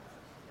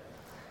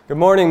Good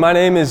morning. My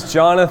name is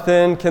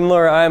Jonathan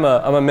Kindler. I'm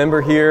a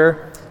member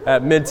here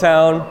at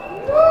Midtown,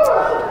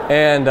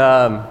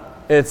 and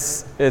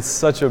it's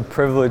such a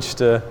privilege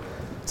to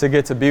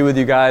get to be with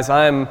you guys.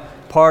 I'm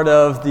part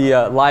of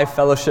the Life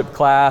Fellowship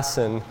class,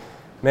 and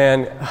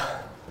man,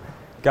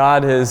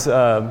 God has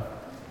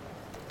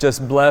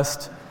just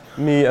blessed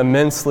me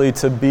immensely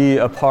to be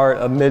a part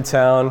of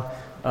Midtown.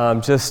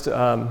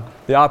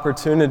 The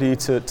opportunity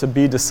to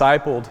be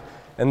discipled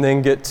and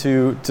then get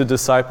to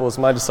disciple. Is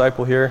my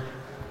disciple here?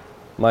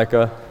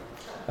 Micah,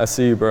 I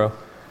see you, bro.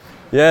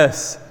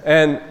 Yes,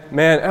 and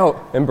man,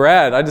 and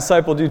Brad, I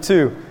discipled you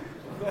too.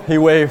 He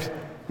waved.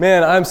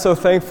 Man, I'm so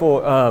thankful.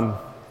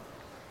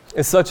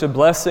 It's such a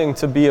blessing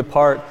to be a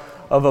part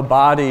of a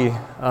body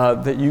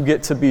that you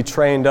get to be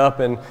trained up,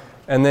 and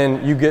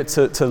then you get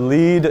to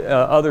lead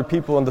other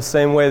people in the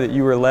same way that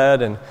you were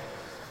led. And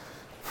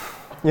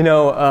you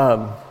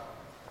know,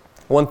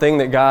 one thing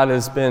that God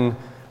has been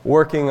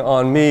working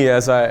on me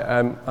as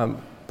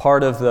I'm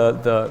part of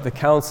the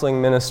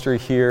counseling ministry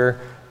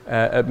here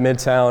at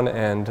Midtown,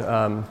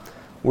 and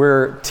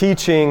we're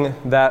teaching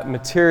that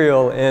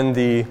material in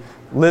the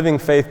Living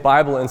Faith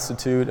Bible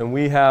Institute, and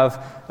we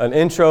have an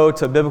intro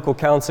to biblical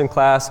counseling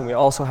class, and we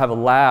also have a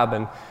lab.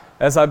 And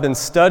as I've been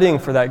studying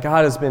for that,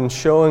 God has been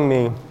showing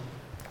me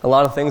a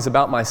lot of things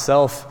about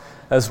myself,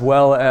 as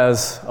well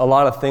as a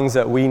lot of things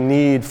that we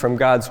need from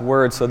God's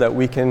Word so that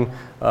we can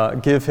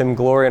give Him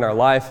glory in our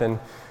life. And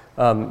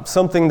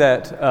something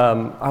that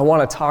I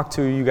want to talk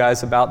to you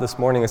guys about this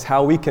morning is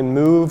how we can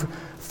move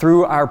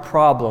through our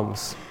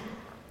problems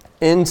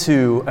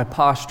into a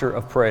posture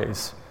of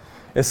praise.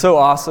 It's so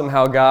awesome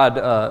how God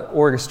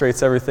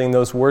orchestrates everything,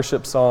 those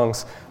worship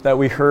songs that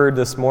we heard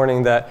this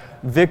morning,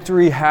 that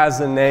victory has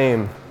a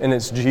name, and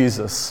it's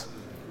Jesus.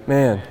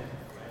 Man.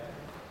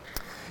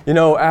 You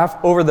know,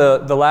 over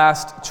the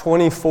last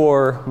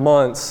 24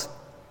 months,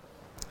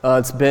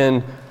 it's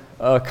been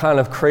kind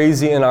of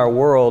crazy in our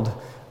world.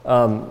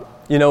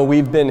 You know,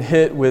 we've been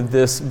hit with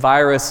this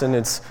virus, and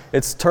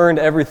it's turned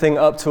everything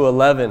up to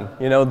 11.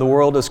 You know, the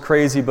world is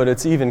crazy, but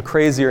it's even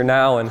crazier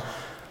now.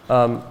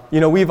 And you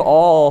know, we've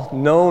all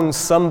known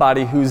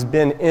somebody who's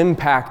been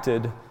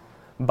impacted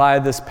by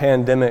this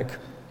pandemic.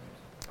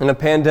 And a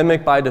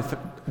pandemic, by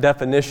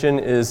definition,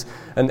 is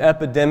an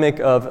epidemic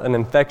of an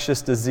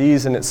infectious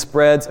disease, and it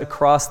spreads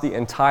across the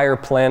entire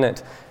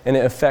planet, and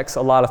it affects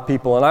a lot of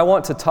people. And I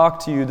want to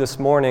talk to you this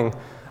morning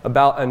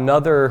about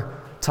another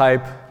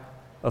type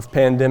of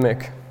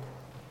pandemic,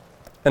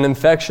 an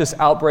infectious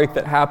outbreak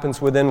that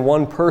happens within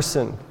one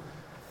person,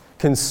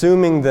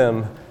 consuming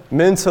them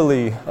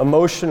mentally,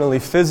 emotionally,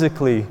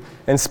 physically,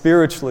 and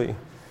spiritually.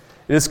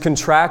 It is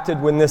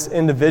contracted when this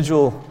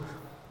individual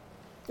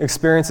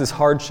experiences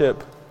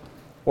hardship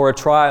or a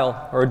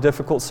trial or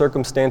difficult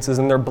circumstances,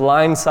 and they're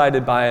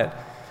blindsided by it.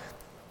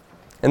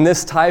 And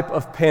this type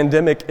of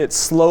pandemic, it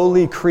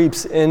slowly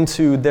creeps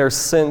into their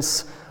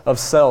sense of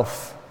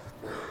self.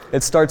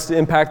 It starts to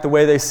impact the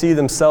way they see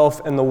themselves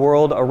and the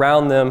world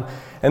around them.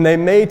 And they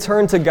may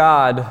turn to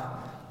God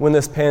when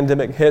this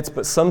pandemic hits,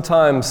 but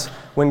sometimes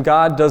when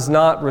God does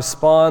not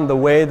respond the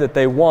way that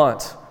they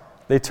want,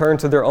 they turn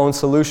to their own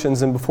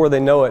solutions, and before they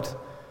know it,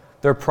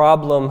 their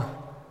problem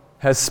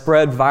has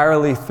spread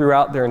virally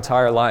throughout their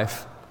entire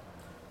life.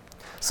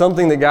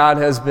 Something that God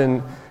has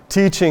been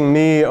teaching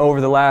me over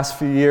the last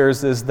few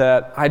years is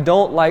that I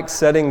don't like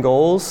setting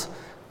goals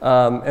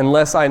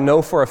unless I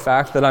know for a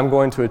fact that I'm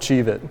going to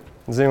achieve it.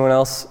 Does anyone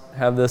else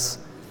have this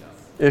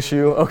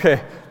issue?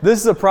 Okay, this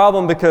is a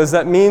problem because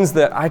that means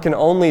that I can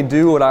only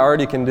do what I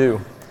already can do.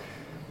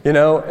 You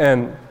know,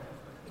 and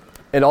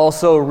it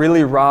also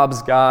really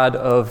robs God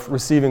of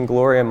receiving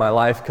glory in my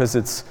life because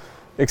it's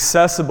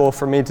accessible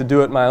for me to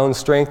do it in my own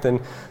strength. And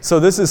so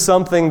this is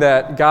something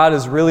that God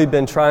has really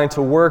been trying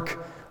to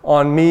work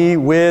on me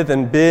with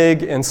in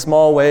big and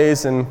small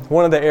ways. And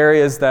one of the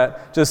areas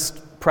that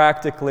just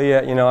practically,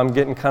 you know, I'm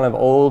getting kind of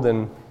old,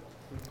 and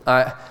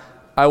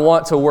I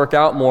want to work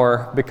out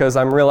more because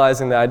I'm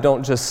realizing that I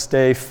don't just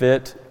stay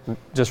fit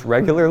just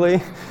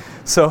regularly.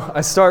 So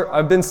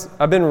I've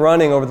been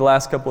running over the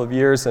last couple of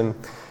years, and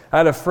I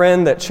had a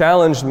friend that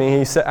challenged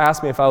me. He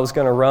asked me if I was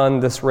going to run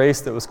this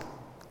race that was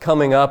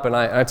coming up, and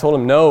I told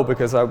him no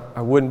because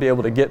I wouldn't be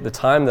able to get the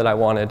time that I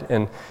wanted.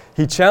 And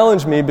he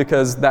challenged me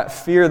because that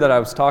fear that I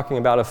was talking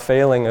about of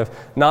failing, of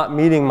not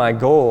meeting my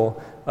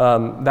goal,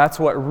 that's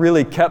what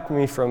really kept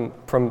me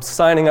from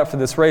signing up for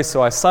this race.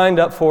 So I signed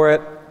up for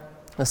it.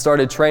 I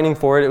started training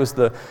for it. It was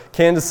the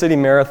Kansas City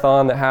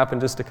Marathon that happened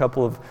just a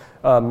couple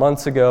of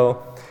months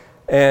ago.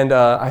 And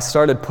I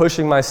started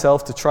pushing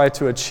myself to try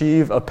to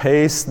achieve a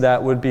pace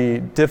that would be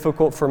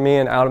difficult for me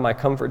and out of my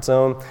comfort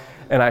zone.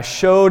 And I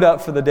showed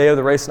up for the day of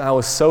the race, and I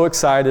was so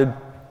excited.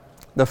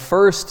 The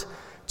first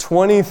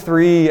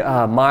 23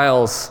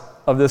 miles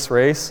of this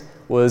race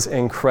was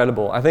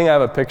incredible. I think I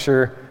have a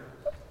picture.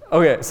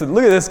 Okay, so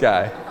look at this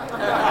guy.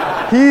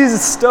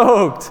 He's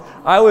stoked.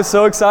 I was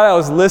so excited. I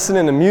was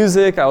listening to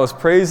music. I was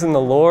praising the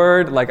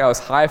Lord. Like I was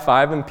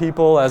high-fiving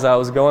people as I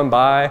was going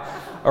by.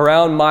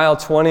 Around mile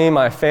 20,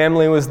 my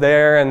family was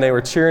there, and they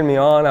were cheering me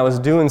on. I was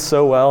doing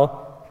so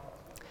well.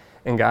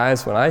 And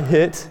guys, when I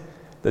hit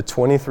the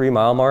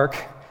 23-mile mark,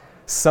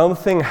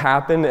 something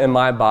happened in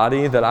my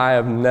body that I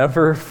have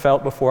never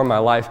felt before in my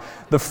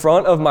life. The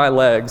front of my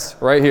legs,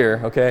 right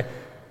here, okay,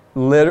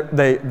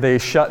 they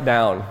shut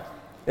down.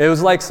 It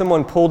was like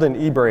someone pulled an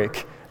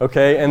e-brake,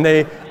 okay, and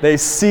they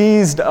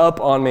seized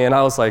up on me, and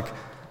I was like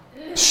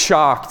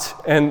shocked.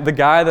 And the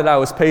guy that I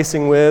was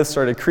pacing with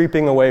started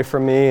creeping away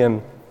from me,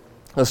 and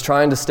I was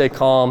trying to stay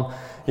calm,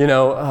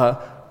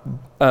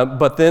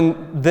 but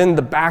then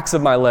the backs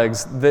of my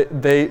legs,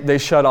 they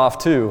shut off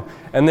too.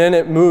 And then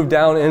it moved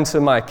down into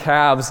my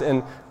calves,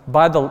 and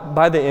by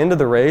the end of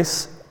the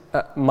race,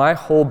 my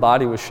whole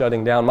body was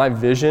shutting down. My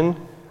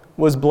vision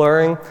was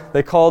blurring.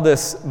 They call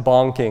this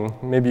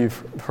bonking. Maybe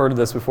you've heard of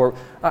this before.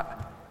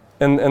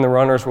 In the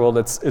runner's world,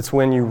 it's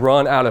when you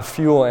run out of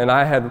fuel, and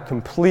I had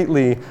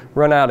completely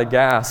run out of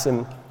gas.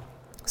 And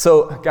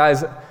so,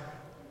 guys,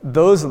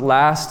 those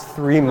last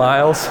 3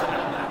 miles,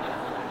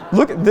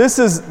 look, this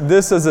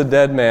is a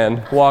dead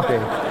man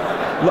walking.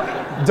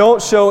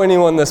 Don't show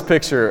anyone this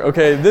picture,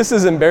 okay? This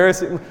is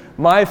embarrassing.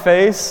 My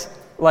face,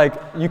 like,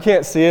 you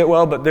can't see it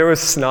well, but there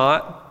was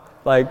snot,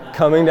 like,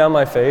 coming down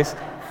my face.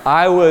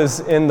 I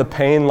was in the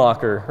pain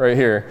locker right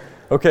here,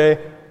 okay?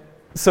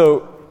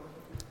 So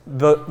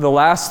the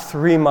last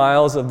 3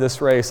 miles of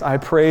this race, I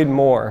prayed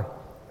more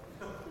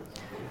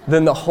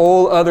than the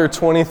whole other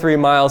 23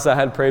 miles I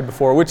had prayed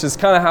before, which is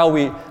kind of how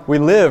we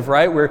live,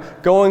 right? We're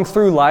going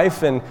through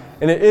life, and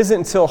it isn't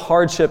until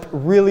hardship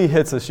really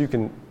hits us. You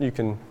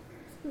can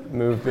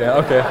move, yeah,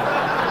 okay.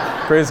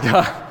 Praise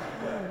God.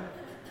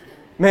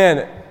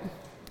 Man,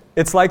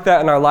 it's like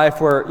that in our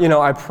life where,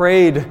 I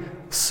prayed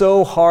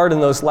so hard in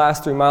those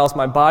last 3 miles.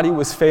 My body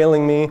was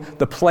failing me.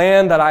 The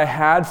plan that I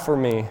had for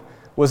me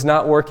was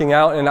not working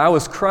out, and I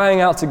was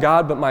crying out to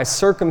God, but my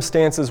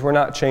circumstances were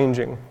not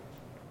changing.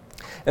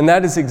 And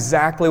that is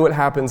exactly what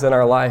happens in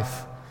our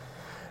life.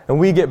 And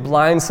we get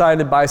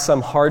blindsided by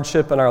some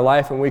hardship in our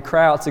life, and we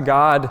cry out to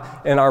God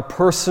in our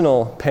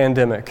personal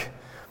pandemic,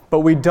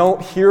 but we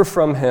don't hear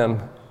from Him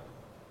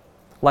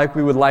like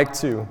we would like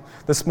to.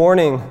 This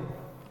morning,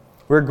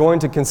 we're going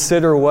to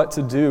consider what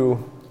to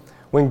do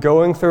when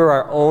going through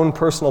our own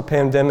personal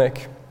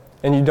pandemic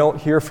and you don't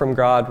hear from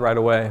God right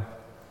away.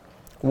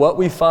 What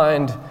we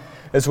find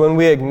is when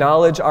we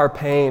acknowledge our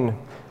pain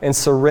and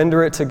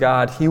surrender it to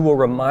God, He will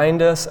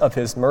remind us of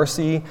His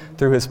mercy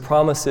through His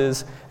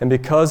promises, and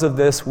because of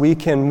this, we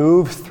can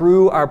move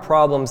through our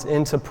problems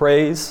into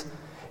praise,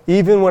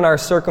 even when our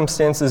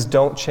circumstances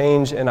don't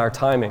change in our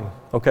timing,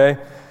 okay?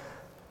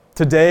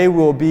 Today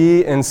we'll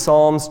be in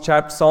Psalm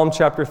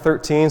chapter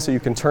 13, so you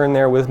can turn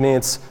there with me.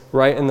 It's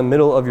right in the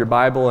middle of your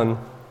Bible, and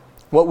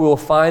what we will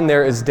find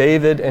there is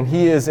David, and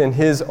he is in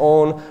his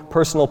own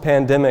personal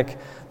pandemic.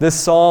 This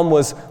psalm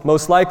was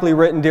most likely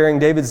written during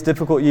David's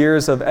difficult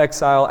years of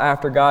exile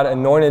after God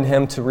anointed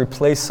him to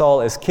replace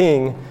Saul as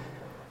king,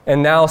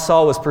 and now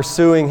Saul was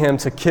pursuing him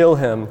to kill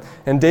him.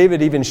 And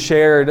David even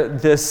shared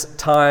this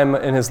time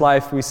in his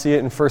life. We see it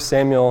in 1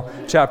 Samuel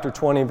chapter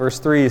 20, verse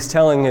 3. He's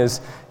telling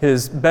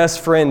his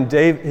best friend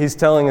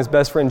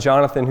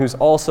Jonathan, who's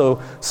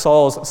also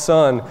Saul's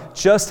son,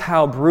 just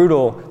how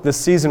brutal this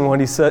season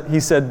was. He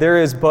said,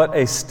 "There is but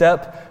a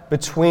step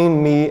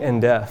between me and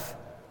death."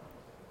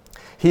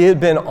 He had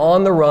been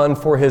on the run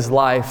for his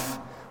life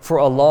for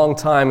a long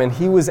time, and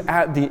he was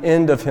at the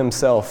end of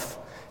himself.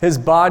 His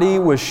body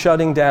was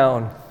shutting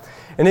down.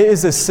 And it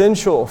is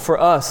essential for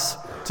us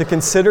to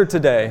consider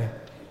today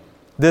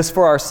this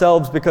for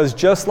ourselves, because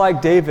just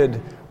like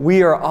David,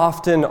 we are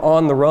often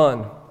on the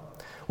run.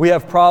 We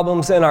have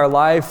problems in our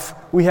life.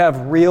 We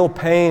have real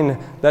pain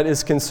that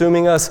is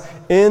consuming us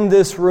in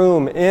this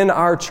room, in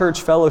our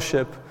church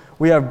fellowship.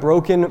 We have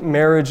broken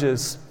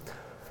marriages,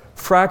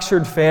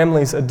 fractured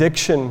families,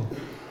 addiction,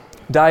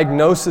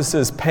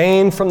 diagnoses,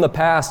 pain from the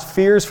past,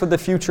 fears for the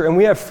future, and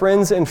we have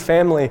friends and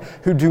family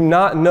who do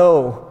not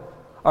know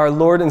our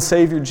Lord and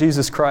Savior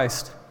Jesus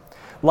Christ.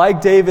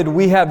 Like David,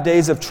 we have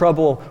days of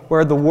trouble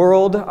where the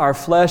world, our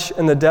flesh,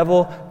 and the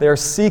devil, they are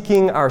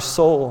seeking our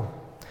soul.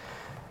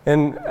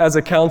 And as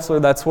a counselor,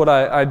 that's what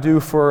I do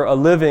for a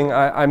living.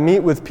 I meet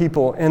with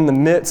people in the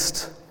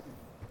midst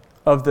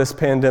of this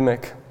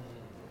pandemic.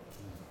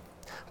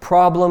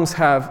 Problems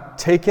have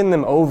taken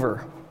them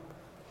over.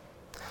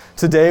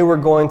 Today we're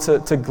going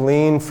to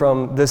glean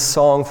from this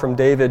song from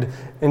David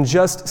in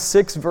just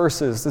 6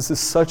 verses. This is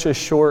such a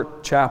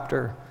short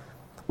chapter.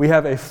 We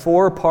have a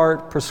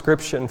 4-part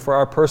prescription for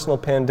our personal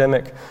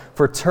pandemic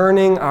for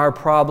turning our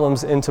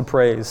problems into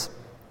praise.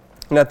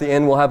 And at the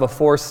end, we'll have a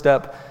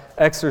 4-step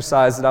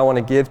exercise that I want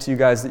to give to you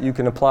guys that you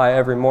can apply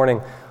every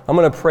morning. I'm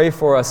going to pray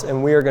for us,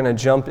 and we are going to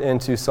jump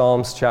into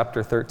Psalms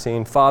chapter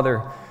 13.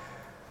 Father,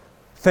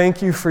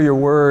 thank you for your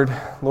word,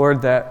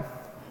 Lord, that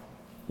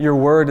your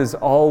word is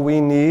all we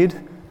need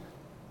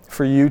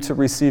for you to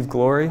receive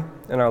glory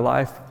in our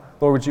life.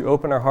 Lord, would you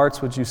open our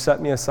hearts? Would you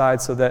set me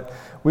aside so that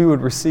we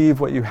would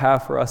receive what you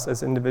have for us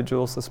as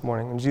individuals this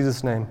morning? In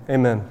Jesus' name,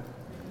 amen.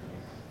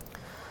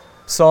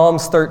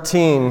 Psalms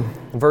 13,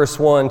 verse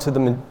 1,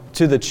 to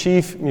to the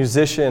chief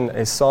musician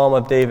a psalm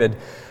of David.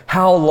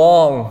 How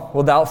long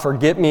wilt thou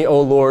forget me,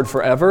 O Lord,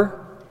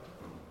 forever?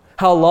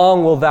 How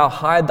long wilt thou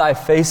hide thy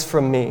face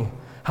from me?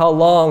 How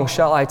long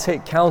shall I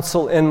take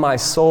counsel in my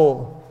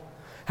soul,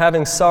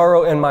 having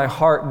sorrow in my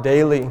heart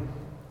daily?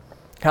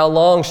 How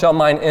long shall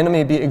mine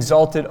enemy be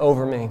exalted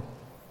over me?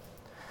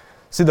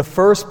 See, the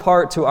first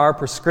part to our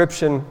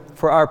prescription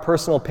for our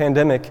personal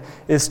pandemic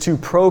is to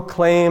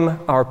proclaim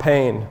our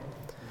pain.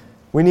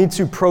 We need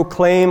to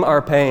proclaim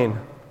our pain.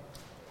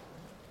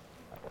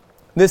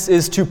 This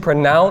is to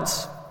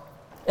pronounce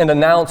and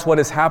announce what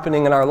is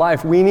happening in our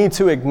life. We need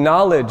to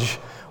acknowledge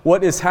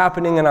what is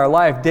happening in our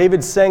life.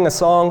 David sang a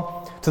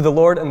song to the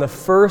Lord, and the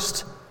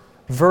first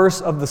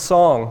verse of the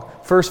song,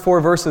 first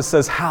 4 verses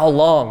says, how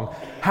long?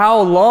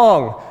 How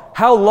long?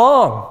 How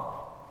long?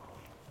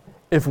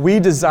 If we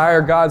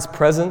desire God's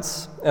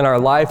presence in our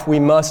life, we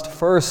must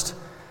first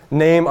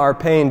name our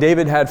pain.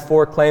 David had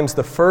 4 claims.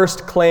 The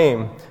first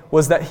claim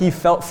was that he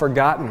felt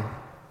forgotten.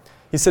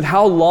 He said,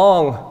 how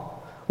long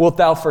wilt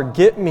thou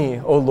forget me,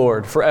 O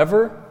Lord,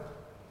 forever?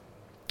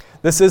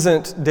 This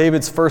isn't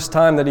David's first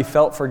time that he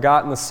felt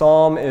forgotten. The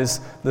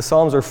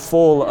Psalms are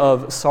full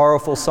of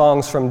sorrowful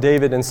songs from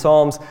David. In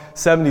Psalms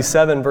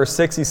 77, verse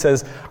 6, he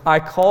says, I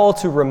call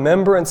to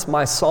remembrance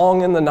my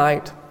song in the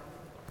night.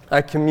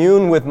 I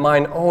commune with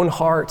mine own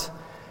heart,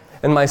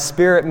 and my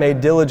spirit made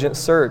diligent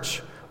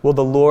search. Will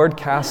the Lord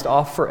cast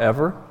off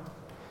forever?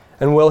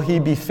 And will he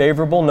be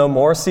favorable no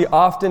more? See,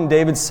 often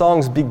David's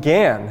songs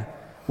began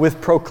with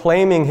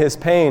proclaiming his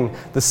pain.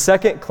 The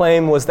second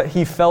claim was that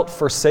he felt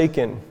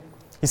forsaken.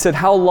 He said,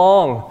 how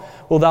long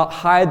wilt thou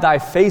hide thy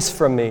face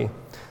from me?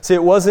 See,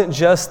 it wasn't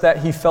just that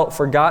he felt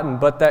forgotten,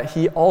 but that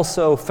he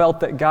also felt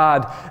that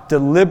God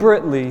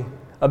deliberately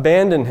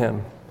abandoned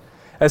him.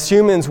 As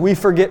humans, we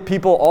forget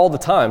people all the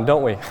time,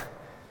 don't we?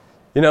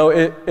 You know,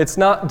 it's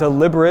not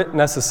deliberate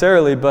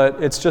necessarily,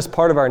 but it's just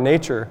part of our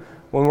nature.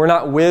 When we're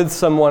not with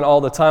someone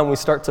all the time, we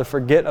start to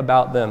forget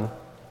about them.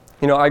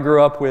 You know, I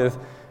grew up with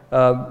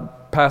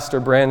Pastor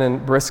Brandon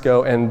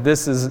Briscoe, and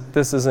this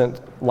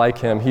isn't like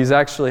him. He's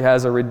actually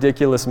has a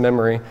ridiculous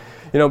memory.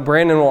 You know,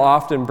 Brandon will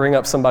often bring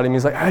up somebody, and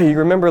he's like, hey, you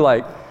remember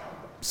like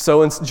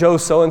Joe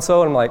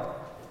so-and-so? And I'm like,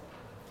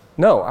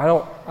 no, I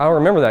don't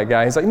remember that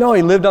guy. He's like, no,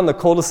 he lived on the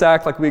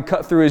cul-de-sac, like we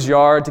cut through his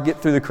yard to get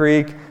through the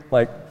creek.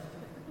 Like,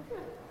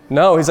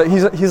 no, he's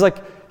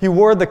like, he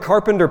wore the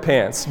carpenter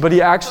pants, but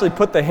he actually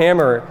put the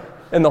hammer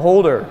in the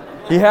holder.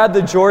 He had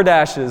the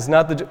Jordashes,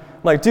 not the...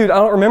 Like, dude, I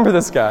don't remember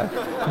this guy.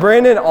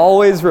 Brandon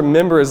always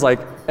remembers, like,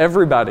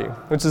 everybody,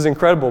 which is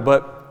incredible,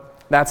 but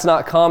that's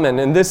not common.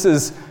 And this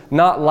is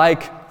not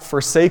like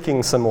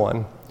forsaking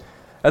someone.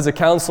 As a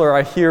counselor,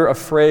 I hear a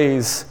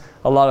phrase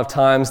a lot of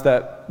times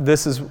that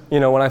this is, you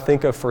know, when I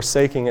think of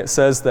forsaking, it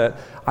says that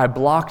I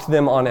blocked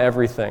them on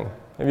everything.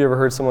 Have you ever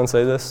heard someone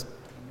say this?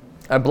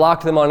 I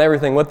blocked them on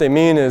everything. What they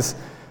mean is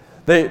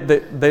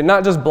they're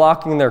not just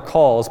blocking their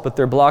calls, but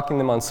they're blocking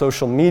them on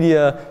social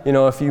media. You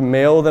know, if you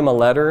mail them a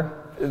letter,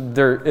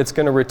 it's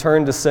going to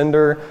return to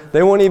sender.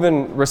 They won't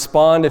even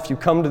respond if you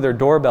come to their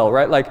doorbell,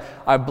 right? Like,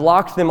 I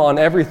blocked them on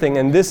everything,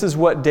 and this is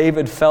what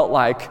David felt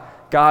like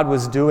God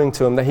was doing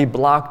to him, that he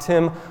blocked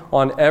him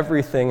on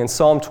everything. In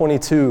Psalm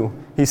 22,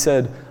 he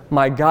said,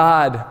 my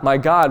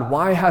God,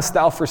 why hast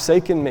thou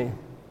forsaken me?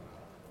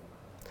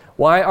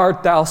 Why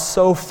art thou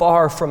so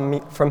far from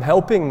me, from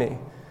helping me,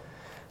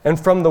 and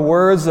from the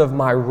words of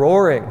my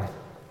roaring?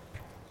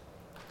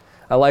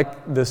 I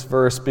like this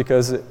verse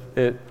because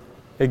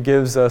it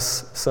gives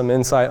us some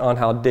insight on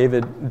how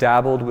David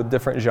dabbled with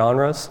different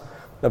genres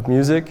of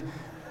music.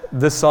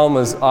 This psalm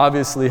is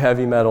obviously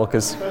heavy metal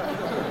because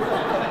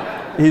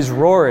he's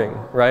roaring,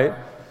 right?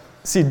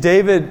 See,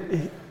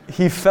 David,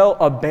 he felt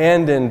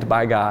abandoned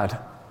by God.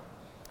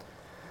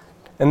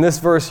 And this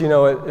verse, you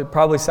know, it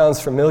probably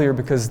sounds familiar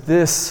because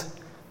this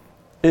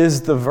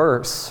is the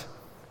verse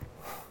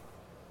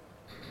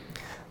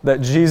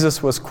that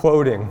Jesus was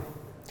quoting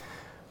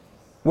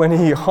when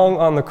he hung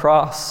on the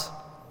cross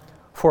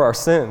for our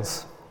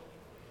sins.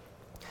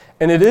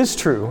 And it is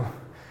true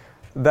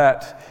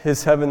that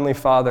his heavenly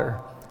Father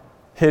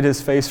hid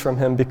his face from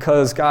him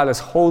because God is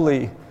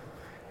holy,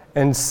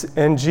 and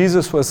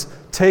Jesus was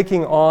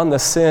taking on the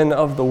sin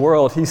of the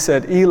world. He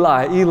said,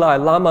 Eli, Eli,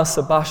 lama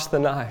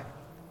sabachthani.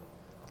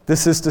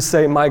 This is to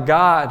say, my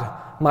God,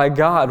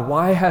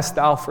 why hast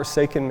thou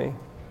forsaken me?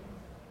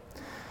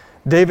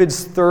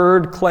 David's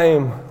third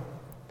claim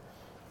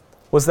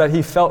was that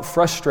he felt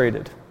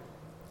frustrated.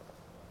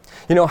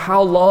 You know,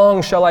 how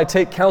long shall I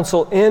take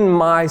counsel in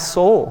my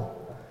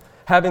soul,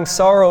 having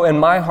sorrow in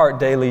my heart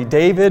daily?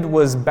 David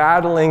was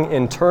battling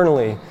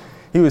internally.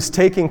 He was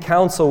taking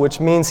counsel, which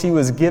means he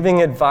was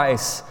giving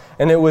advice,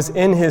 and it was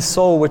in his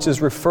soul, which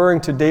is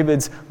referring to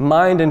David's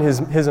mind and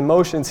his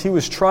emotions. He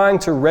was trying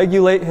to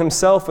regulate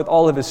himself with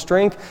all of his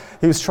strength.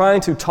 He was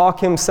trying to talk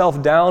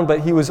himself down,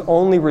 but he was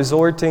only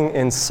resorting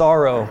in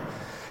sorrow.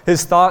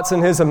 His thoughts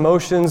and his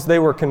emotions, they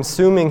were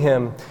consuming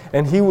him,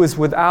 and he was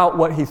without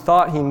what he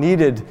thought he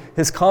needed.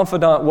 His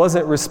confidant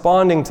wasn't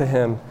responding to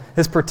him.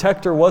 His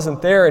protector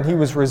wasn't there, and he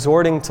was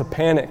resorting to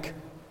panic.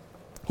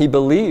 He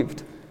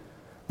believed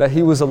that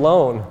he was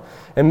alone.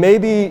 And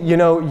maybe,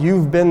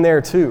 you've been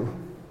there too.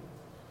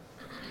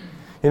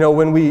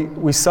 When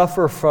we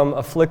suffer from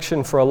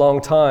affliction for a long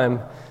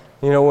time,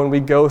 when we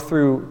go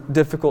through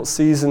difficult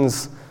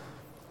seasons,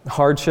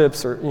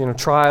 hardships or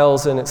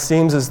trials, and it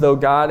seems as though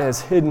God has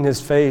hidden his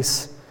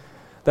face,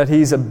 that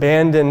he's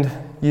abandoned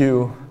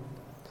you.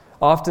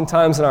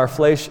 Oftentimes in our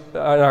flesh,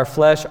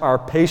 our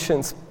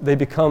patience, they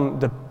become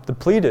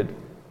depleted.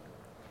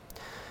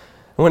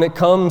 And when it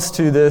comes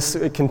to this,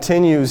 it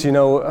continues,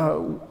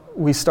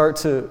 we start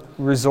to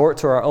resort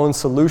to our own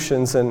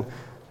solutions, and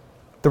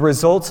the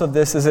results of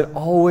this is it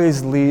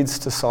always leads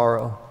to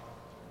sorrow.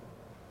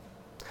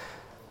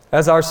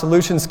 As our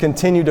solutions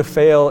continue to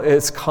fail,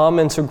 it's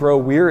common to grow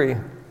weary.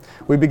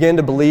 We begin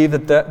to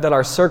believe that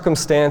our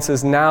circumstance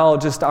is now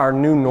just our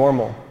new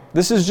normal.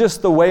 This is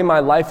just the way my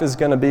life is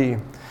going to be.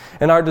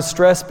 And our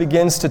distress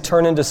begins to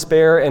turn into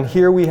despair, and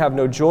here we have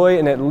no joy,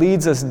 and it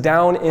leads us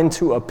down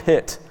into a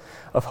pit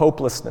of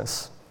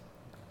hopelessness.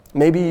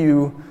 Maybe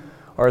you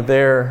are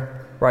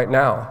there right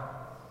now.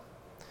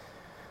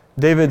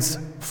 David's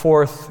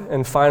fourth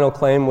and final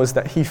claim was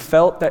that he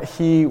felt that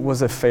he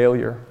was a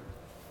failure.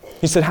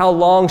 He said, "How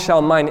long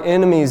shall mine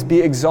enemies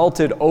be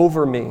exalted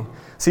over me?"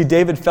 See,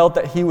 David felt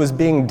that he was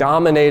being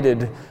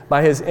dominated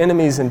by his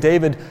enemies, and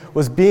David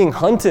was being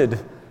hunted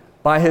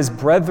by his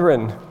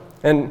brethren.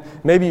 And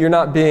maybe you're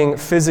not being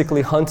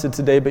physically hunted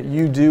today, but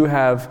you do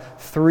have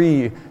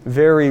 3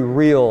 very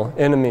real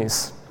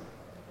enemies.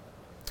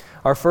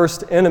 Our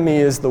first enemy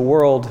is the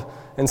world,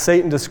 and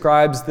Satan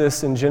describes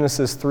this in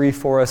Genesis 3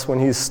 for us when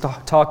he's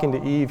talking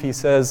to Eve. He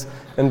says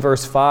in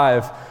verse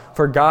 5,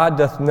 "For God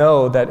doth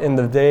know that in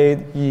the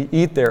day ye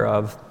eat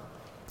thereof,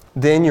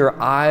 then your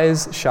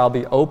eyes shall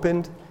be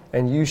opened,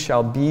 and you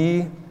shall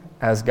be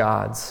as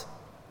gods,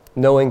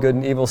 knowing good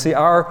and evil." See,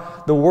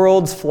 the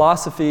world's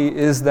philosophy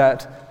is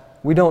that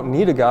we don't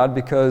need a God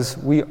because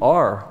we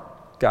are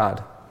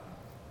God.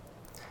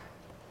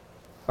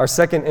 Our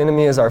second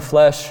enemy is our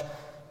flesh.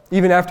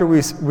 Even after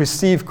we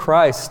receive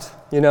Christ,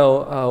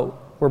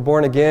 we're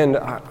born again,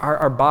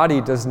 our body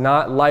does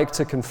not like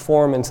to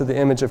conform into the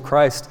image of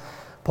Christ.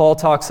 Paul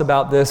talks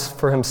about this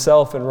for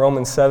himself in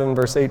Romans 7,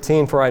 verse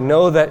 18, "For I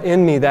know that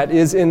in me, that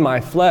is in my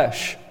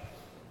flesh,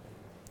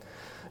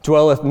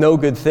 dwelleth no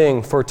good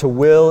thing, for to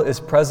will is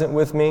present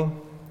with me,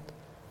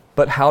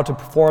 but how to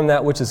perform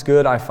that which is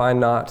good I find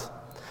not."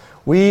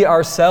 We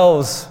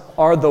ourselves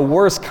are the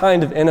worst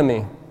kind of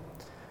enemy.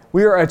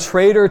 We are a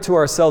traitor to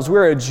ourselves. We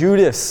are a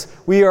Judas.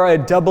 We are a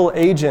double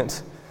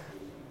agent.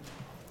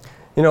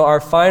 Our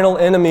final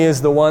enemy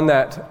is the one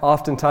that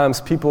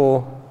oftentimes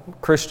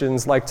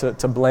Christians like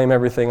to blame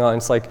everything on.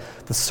 It's like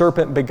the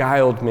serpent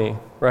beguiled me,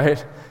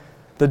 right?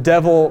 The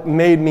devil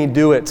made me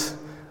do it.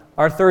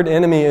 Our third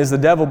enemy is the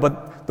devil,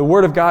 but the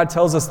Word of God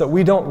tells us that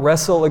we don't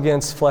wrestle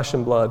against flesh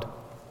and blood,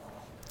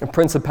 and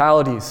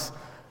principalities,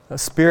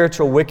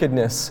 spiritual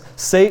wickedness.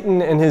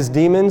 Satan and his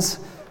demons,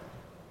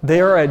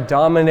 they are a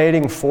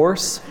dominating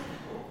force,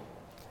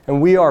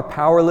 and we are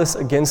powerless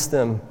against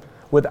them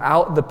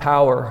without the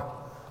power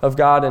of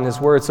God and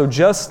his Word. So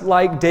just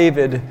like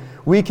David,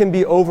 we can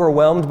be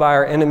overwhelmed by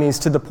our enemies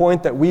to the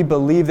point that we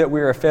believe that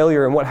we are a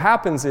failure. And what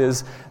happens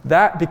is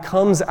that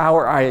becomes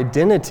our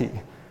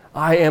identity.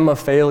 I am a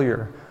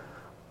failure.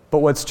 But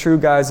what's true,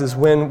 guys, is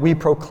when we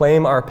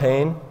proclaim our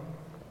pain,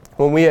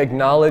 when we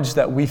acknowledge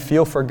that we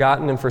feel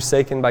forgotten and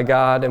forsaken by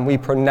God, and we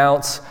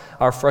pronounce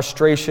our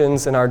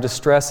frustrations and our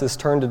distresses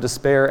turned to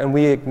despair, and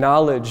we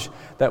acknowledge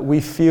that we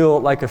feel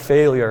like a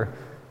failure,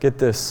 get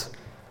this.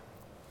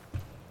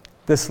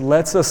 This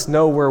lets us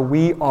know where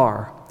we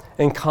are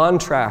in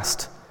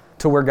contrast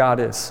to where God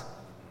is.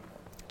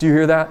 Do you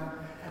hear that?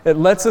 It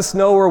lets us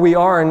know where we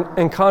are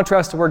in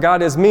contrast to where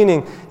God is.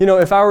 Meaning,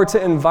 if I were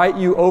to invite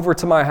you over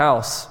to my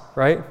house,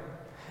 right?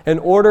 In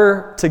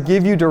order to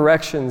give you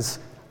directions,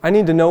 I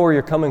need to know where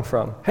you're coming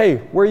from. Hey,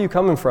 where are you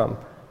coming from?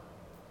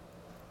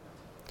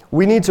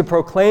 We need to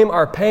proclaim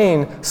our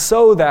pain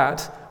so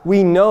that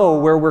we know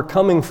where we're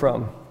coming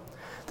from.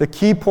 The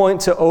key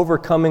point to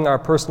overcoming our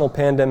personal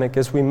pandemic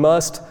is we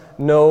must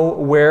know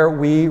where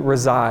we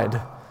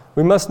reside.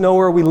 We must know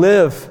where we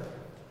live.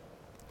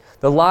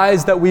 The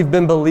lies that we've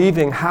been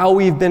believing, how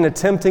we've been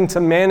attempting to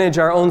manage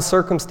our own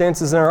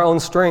circumstances and our own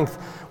strength.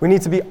 We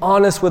need to be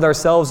honest with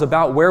ourselves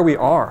about where we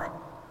are.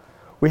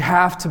 We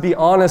have to be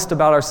honest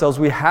about ourselves.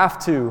 We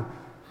have to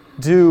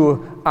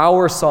do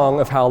our song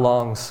of how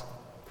longs.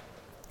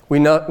 We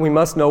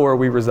must know where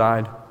we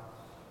reside.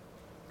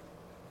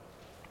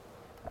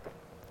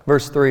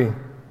 Verse 3.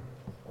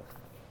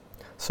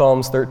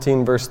 Psalms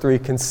 13, verse 3.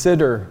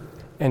 "Consider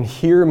and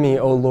hear me,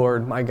 O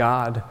Lord, my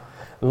God.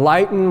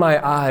 Lighten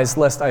my eyes,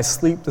 lest I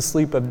sleep the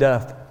sleep of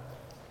death.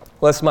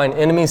 Lest mine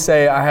enemies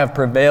say, I have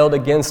prevailed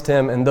against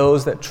him, and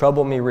those that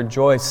trouble me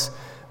rejoice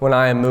when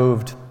I am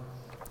moved."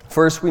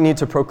 First, we need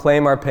to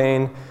proclaim our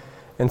pain.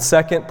 And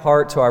second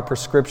part to our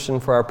prescription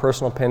for our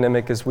personal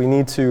pandemic is we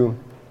need to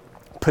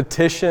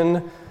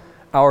petition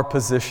our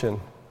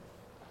position.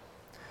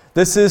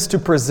 This is to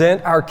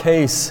present our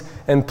case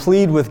and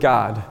plead with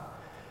God.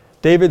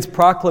 David's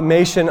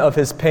proclamation of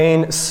his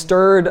pain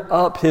stirred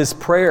up his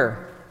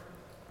prayer.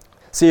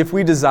 See, if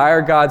we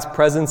desire God's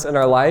presence in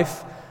our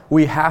life,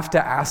 we have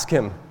to ask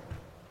Him.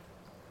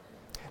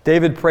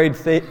 David prayed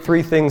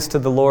three things to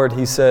the Lord.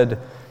 He said,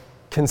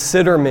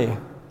 "Consider me."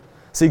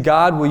 See,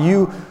 God, will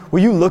you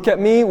look at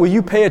me? Will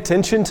you pay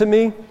attention to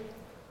me?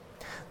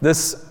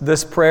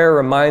 This prayer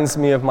reminds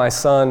me of my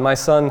son. My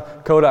son,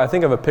 Coda, I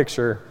think of a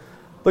picture.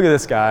 Look at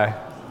this guy.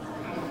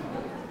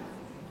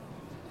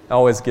 It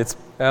always gets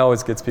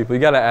people.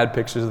 You got to add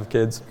pictures of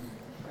kids.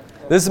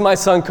 This is my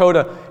son,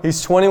 Coda.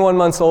 He's 21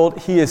 months old.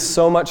 He is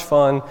so much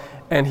fun.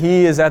 And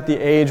he is at the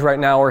age right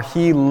now where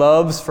he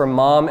loves for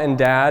mom and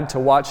dad to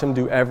watch him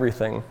do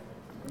everything.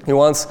 He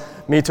wants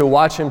me to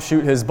watch him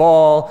shoot his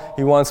ball.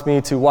 He wants me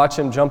to watch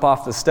him jump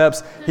off the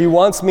steps. He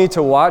wants me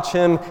to watch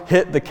him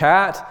hit the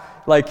cat.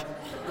 Like,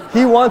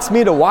 he wants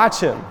me to watch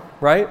him,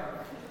 right?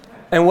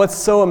 And what's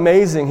so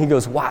amazing, he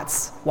goes,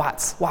 "Watts,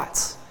 Watts,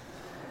 Watts."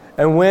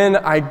 And when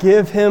I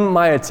give him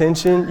my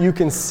attention, you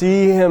can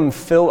see him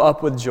fill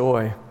up with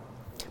joy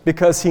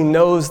because he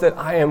knows that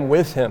I am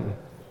with him,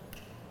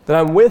 that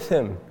I'm with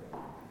him.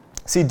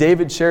 See,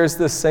 David shares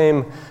this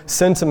same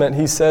sentiment.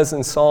 He says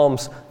in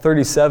Psalms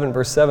 37,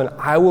 verse 7,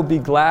 "I will be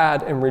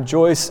glad and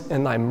rejoice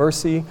in thy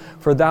mercy,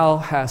 for thou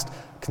hast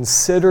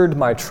considered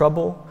my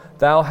trouble.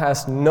 Thou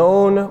hast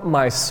known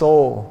my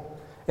soul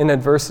in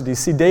adversity."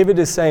 See, David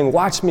is saying,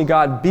 watch me,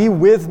 God. Be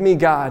with me,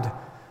 God.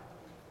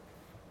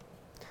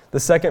 The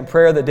second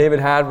prayer that David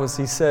had was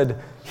he said,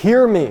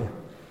 "Hear me."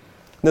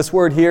 This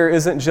word "hear"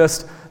 isn't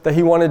just that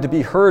he wanted to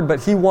be heard,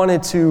 but he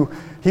wanted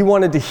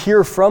to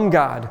hear from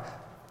God.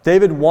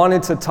 David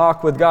wanted to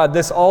talk with God.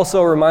 This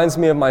also reminds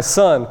me of my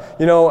son.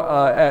 In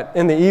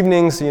the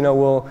evenings,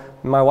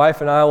 my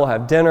wife and I will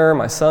have dinner.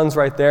 My son's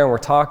right there, and we're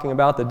talking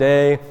about the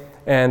day.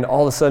 And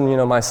all of a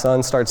sudden, my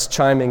son starts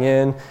chiming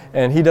in,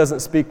 and he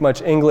doesn't speak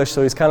much English,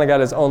 so he's kind of got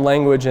his own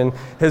language, and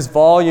his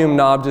volume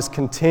knob just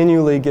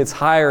continually gets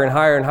higher and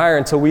higher and higher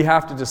until we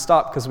have to just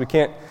stop because we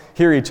can't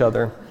hear each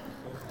other.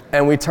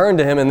 And we turn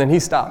to him, and then he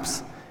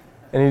stops,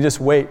 and he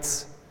just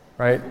waits,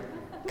 right?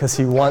 Because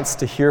he wants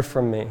to hear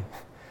from me.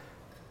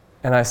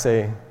 And I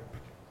say,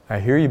 "I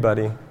hear you,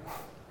 buddy."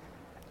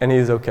 And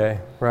he's okay,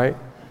 right?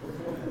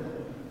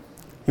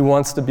 He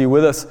wants to be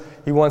with us.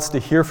 He wants to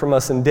hear from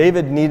us. And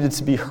David needed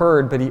to be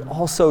heard, but he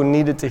also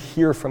needed to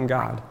hear from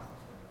God.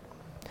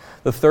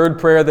 The third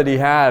prayer that he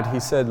had, he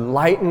said,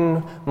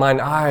 "Lighten mine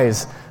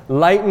eyes.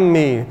 Lighten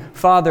me.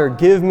 Father,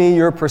 give me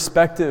your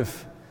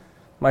perspective."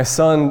 My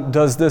son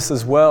does this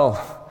as well.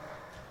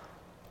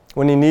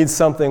 When he needs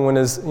something, when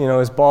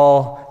his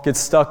ball gets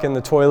stuck in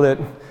the toilet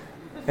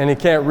and he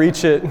can't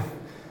reach it,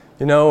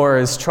 or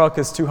his truck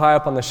is too high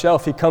up on the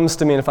shelf, he comes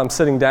to me, and if I'm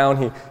sitting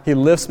down, he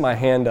lifts my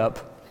hand up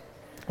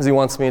because he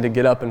wants me to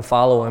get up and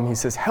follow him. He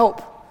says,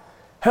 "Help,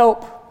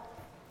 help."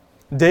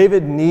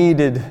 David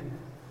needed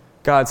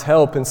God's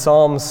help. In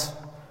Psalms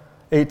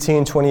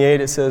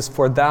 18:28, it says,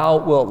 "For thou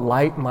wilt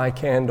light my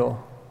candle.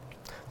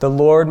 The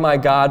Lord my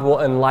God will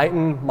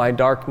enlighten my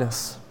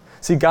darkness."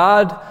 See,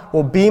 God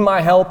will be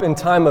my help in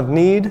time of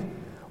need.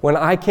 When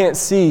I can't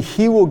see,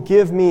 He will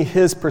give me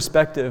His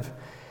perspective.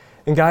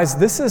 And guys,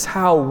 this is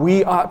how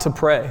we ought to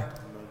pray.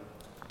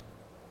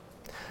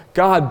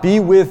 God, be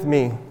with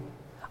me.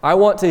 I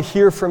want to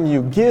hear from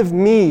you. Give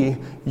me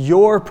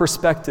your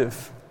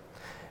perspective.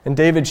 And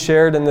David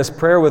shared in this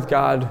prayer with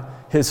God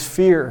his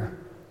fear.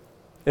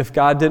 If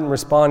God didn't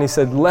respond, he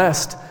said,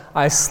 "Lest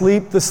I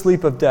sleep the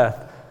sleep of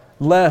death,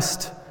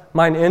 lest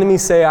mine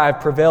enemies say I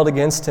have prevailed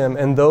against him,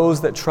 and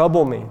those that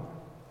trouble me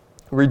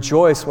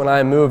rejoice when I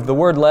am moved." The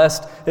word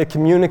 "lest," it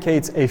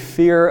communicates a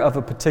fear of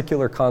a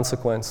particular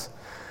consequence.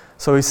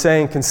 So he's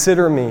saying,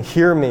 consider me,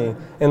 hear me,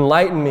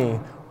 enlighten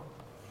me,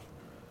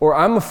 or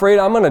I'm afraid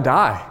I'm going to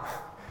die.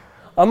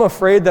 I'm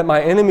afraid that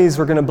my enemies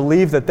are going to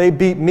believe that they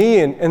beat me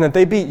and that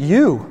they beat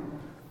you.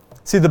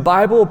 See, the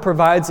Bible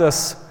provides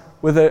us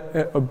with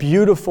a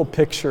beautiful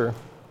picture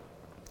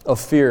of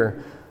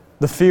fear.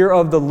 The fear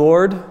of the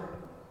Lord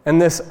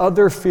and this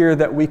other fear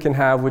that we can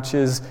have, which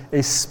is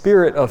a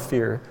spirit of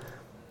fear.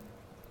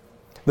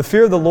 The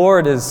fear of the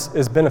Lord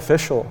is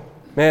beneficial.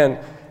 Man,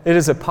 it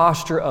is a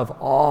posture of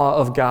awe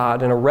of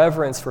God and a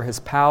reverence for His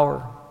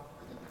power.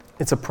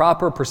 It's a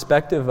proper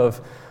perspective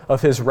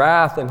of His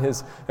wrath and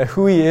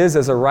who He is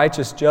as a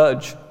righteous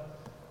judge.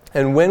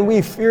 And when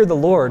we fear the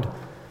Lord,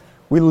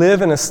 we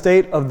live in a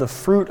state of the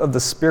fruit of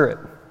the Spirit,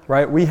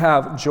 right? We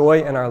have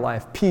joy in our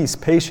life, peace,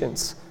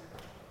 patience,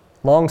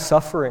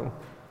 long-suffering,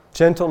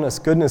 gentleness,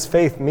 goodness,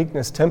 faith,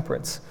 meekness,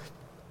 temperance.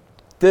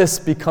 This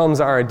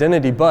becomes our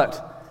identity,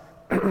 but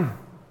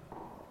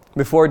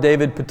before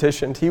David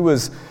petitioned, he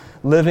was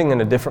living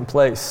in a different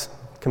place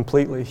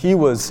completely. He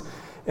was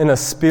in a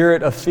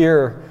spirit of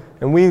fear.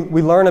 And we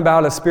learn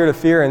about a spirit of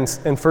fear in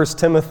 2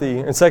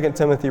 Timothy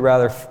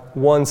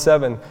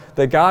 1:7,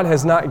 that God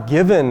has not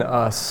given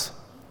us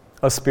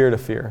a spirit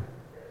of fear,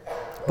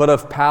 but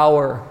of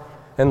power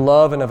and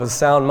love and of a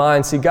sound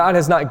mind. See, God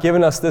has not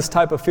given us this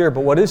type of fear,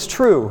 but what is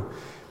true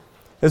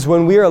is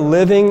when we are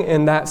living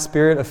in that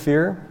spirit of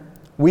fear,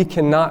 we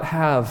cannot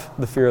have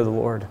the fear of the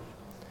Lord.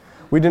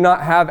 We do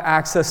not have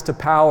access to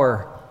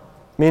power,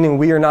 meaning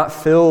we are not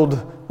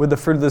filled with the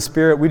fruit of the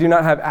Spirit. We do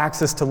not have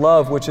access to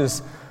love, which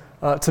is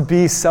to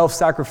be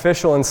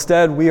self-sacrificial.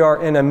 Instead, we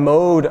are in a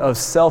mode of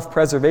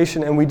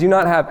self-preservation, and we do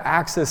not have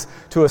access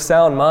to a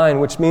sound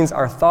mind, which means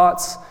our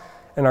thoughts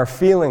and our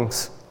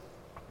feelings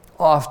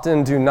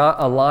often do not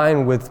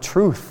align with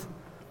truth.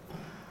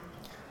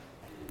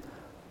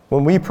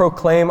 When we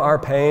proclaim our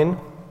pain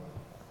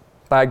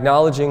by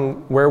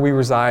acknowledging where we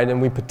reside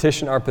and we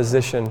petition our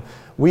position,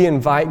 we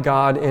invite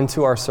God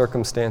into our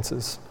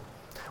circumstances.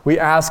 We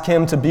ask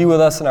Him to be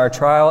with us in our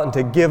trial and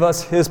to give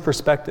us His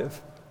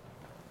perspective.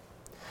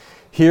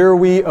 Here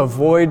we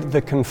avoid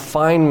the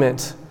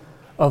confinement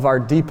of our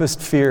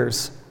deepest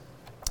fears,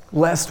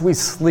 lest we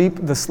sleep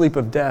the sleep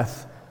of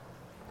death,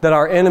 that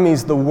our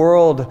enemies, the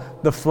world,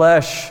 the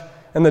flesh,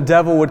 and the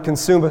devil would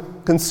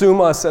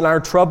consume us, and our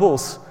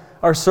troubles,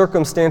 our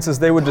circumstances,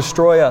 they would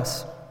destroy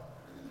us.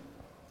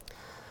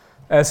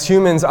 As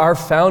humans, our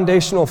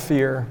foundational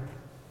fear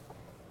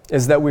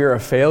is that we are a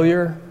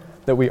failure,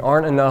 that we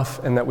aren't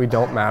enough, and that we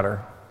don't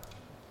matter.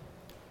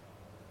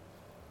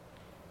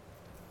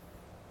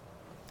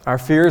 Our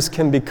fears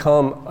can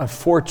become a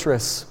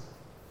fortress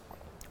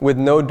with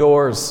no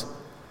doors,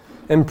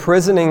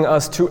 imprisoning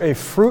us to a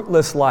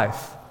fruitless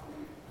life.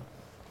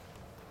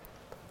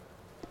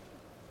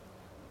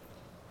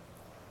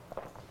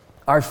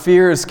 Our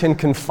fears can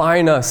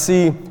confine us.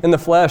 See, in the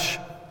flesh,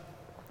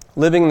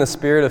 living in the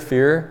spirit of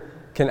fear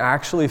can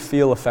actually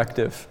feel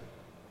effective.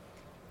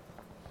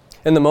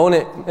 In the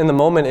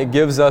moment, it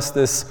gives us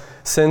this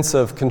sense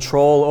of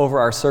control over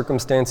our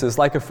circumstances.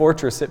 Like a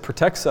fortress, it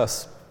protects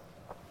us,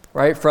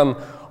 right,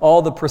 from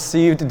all the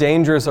perceived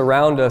dangers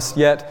around us,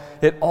 yet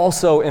it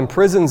also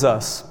imprisons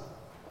us,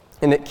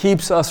 and it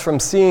keeps us from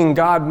seeing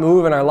God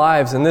move in our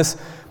lives, and this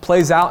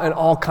plays out in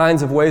all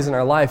kinds of ways in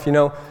our life. You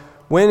know,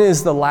 when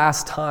is the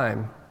last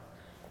time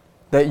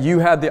that you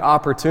had the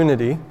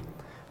opportunity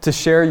to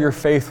share your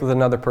faith with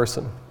another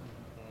person,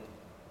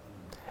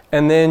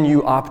 and then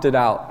you opted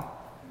out?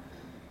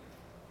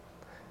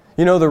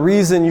 You know, the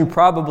reason you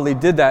probably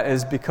did that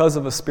is because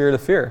of a spirit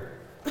of fear.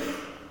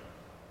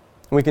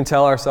 We can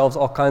tell ourselves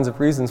all kinds of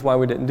reasons why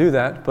we didn't do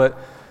that, but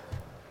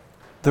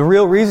the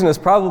real reason is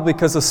probably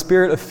because of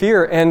spirit of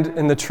fear.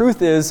 And the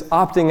truth is,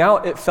 opting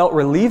out, it felt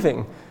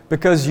relieving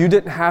because you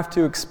didn't have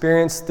to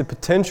experience the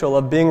potential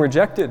of being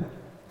rejected.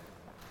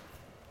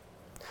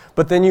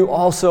 But then you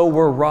also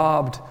were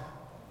robbed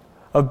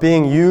of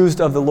being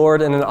used of the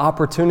Lord and an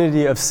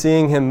opportunity of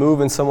seeing Him move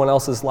in someone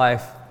else's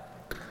life.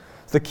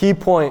 The key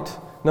point,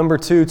 number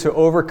 2, to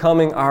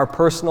overcoming our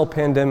personal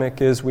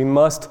pandemic is we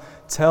must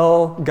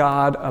tell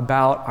God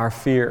about our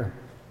fear.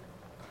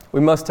 We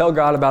must tell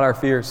God about our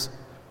fears.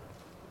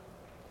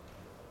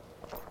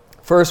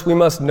 First, we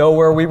must know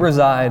where we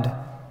reside.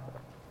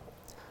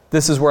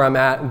 This is where I'm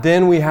at.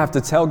 Then we have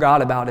to tell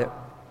God about it.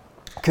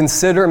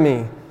 Consider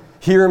me,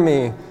 hear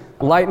me,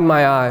 lighten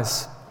my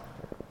eyes.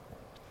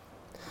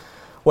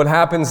 What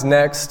happens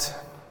next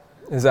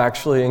is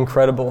actually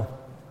incredible.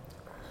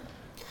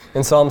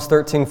 In Psalms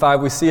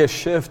 13:5, we see a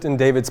shift in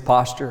David's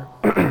posture.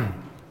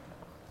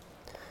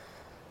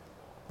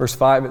 Verse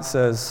 5, it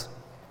says,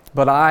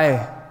 "But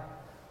I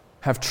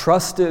have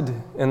trusted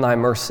in thy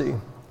mercy.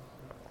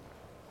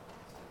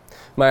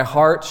 My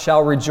heart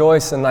shall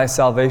rejoice in thy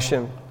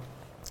salvation."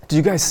 Do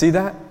you guys see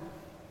that?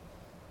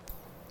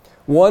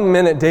 1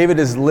 minute, David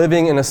is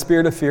living in a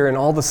spirit of fear, and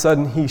all of a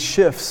sudden he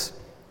shifts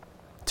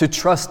to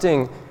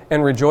trusting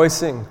and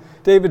rejoicing.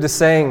 David is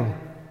saying,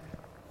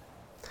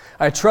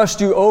 I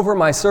trust you over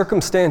my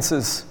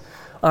circumstances.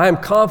 I am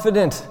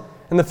confident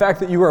in the fact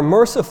that you are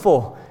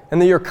merciful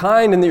and that you're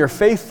kind and that you're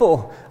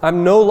faithful.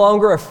 I'm no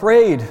longer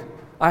afraid.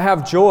 I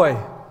have joy.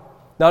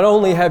 Not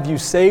only have you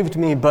saved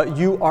me, but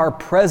you are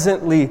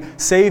presently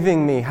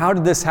saving me. How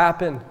did this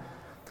happen?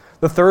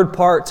 The third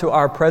part to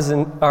our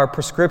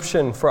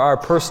prescription for our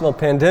personal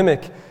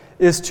pandemic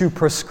is to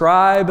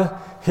prescribe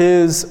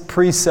His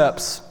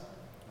precepts.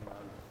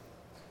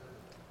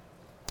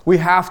 We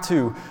have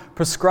to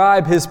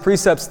prescribe His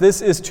precepts.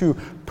 This is to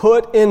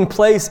put in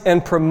place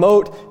and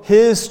promote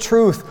His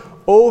truth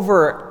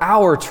over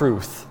our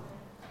truth.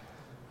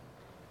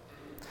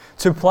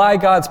 To apply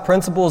God's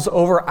principles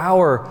over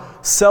our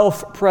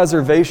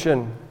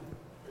self-preservation.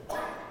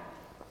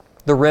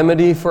 The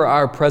remedy for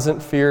our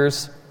present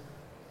fears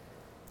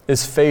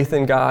is faith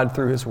in God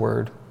through His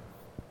Word.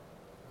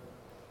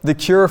 The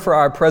cure for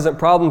our present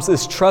problems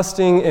is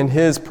trusting in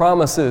His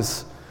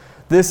promises.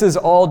 This is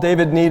all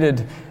David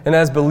needed. And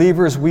as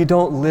believers, we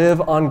don't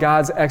live on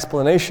God's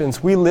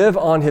explanations. We live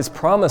on His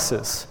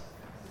promises.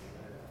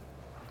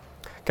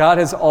 God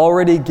has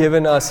already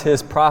given us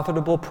His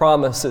profitable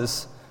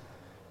promises.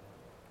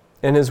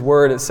 In His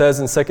Word, it says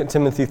in 2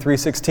 Timothy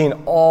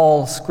 3:16,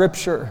 all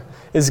Scripture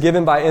is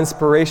given by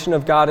inspiration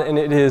of God, and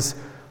it is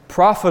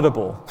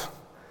profitable.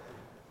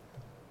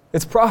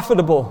 It's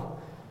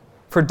profitable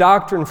for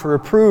doctrine, for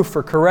reproof,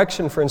 for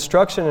correction, for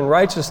instruction in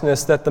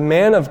righteousness, that the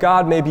man of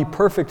God may be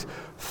perfect,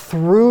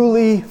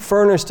 thoroughly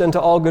furnished unto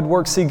all good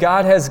works. See,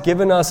 God has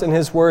given us in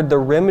His Word the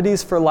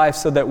remedies for life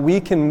so that we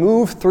can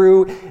move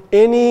through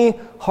any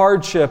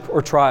hardship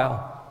or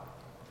trial.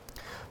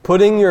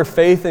 Putting your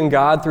faith in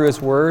God through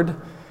His Word,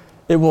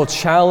 it will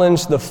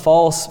challenge the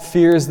false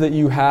fears that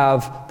you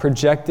have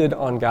projected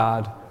on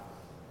God.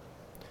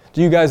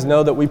 Do you guys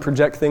know that we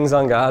project things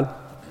on God?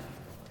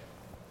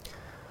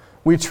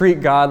 We treat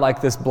God like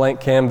this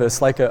blank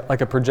canvas, like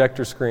a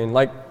projector screen,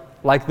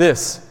 like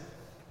this.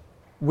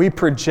 We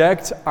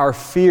project our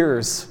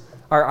fears,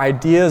 our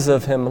ideas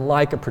of Him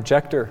like a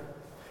projector.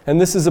 And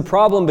this is a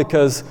problem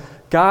because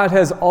God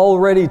has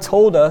already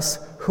told us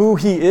who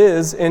He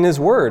is in His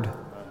Word.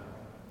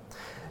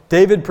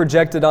 David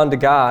projected onto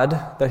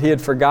God that he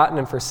had forgotten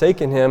and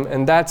forsaken Him,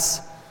 and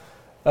that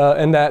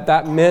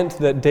meant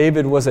that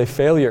David was a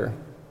failure.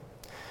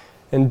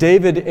 And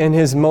David, in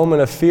his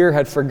moment of fear,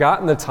 had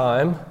forgotten the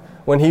time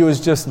when he was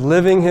just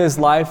living his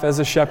life as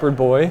a shepherd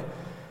boy,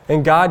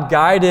 and God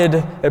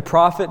guided a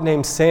prophet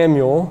named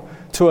Samuel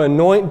to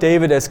anoint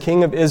David as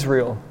king of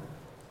Israel.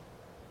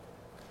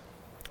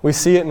 We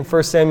see it in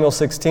 1 Samuel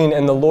 16,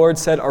 and the Lord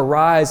said,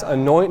 "Arise,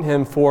 anoint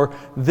him, for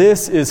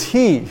this is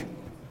he."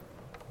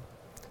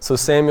 So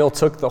Samuel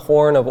took the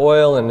horn of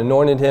oil and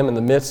anointed him in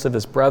the midst of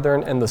his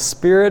brethren, and the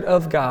Spirit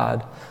of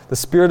God, the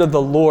Spirit of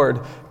the Lord,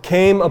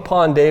 came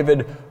upon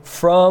David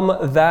from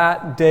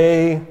that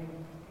day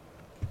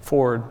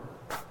forward.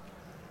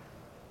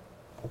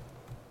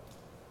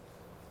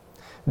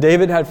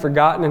 David had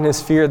forgotten in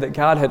his fear that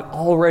God had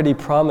already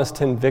promised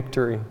him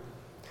victory.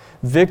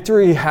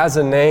 Victory has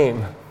a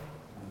name.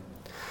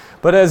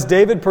 But as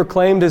David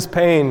proclaimed his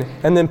pain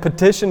and then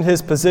petitioned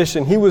his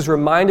position, he was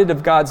reminded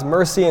of God's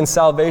mercy and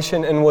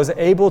salvation and was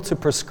able to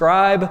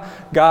prescribe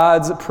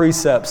God's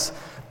precepts.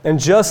 And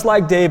just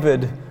like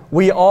David,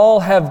 we all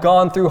have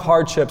gone through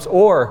hardships,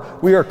 or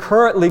we are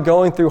currently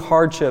going through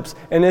hardships.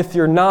 And if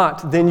you're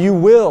not, then you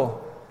will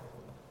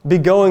be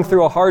going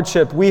through a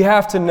hardship. We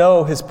have to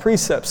know His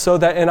precepts so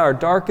that in our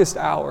darkest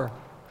hour,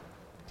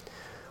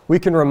 we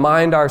can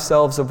remind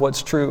ourselves of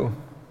what's true.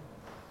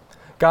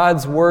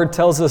 God's Word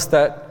tells us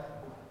that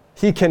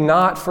He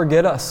cannot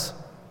forget us.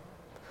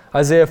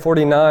 Isaiah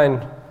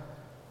 49,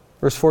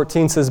 verse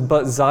 14 says,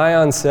 "But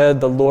Zion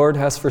said, the Lord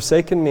has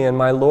forsaken me, and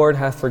my Lord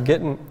hath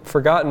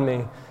forgotten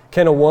me.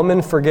 Can a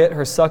woman forget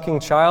her sucking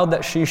child,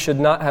 that she should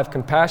not have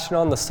compassion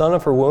on the son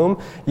of her womb?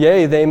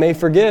 Yea, they may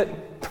forget."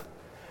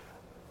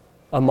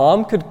 A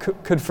mom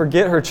could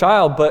forget her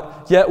child,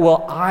 but yet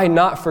will I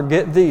not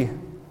forget thee?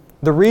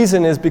 The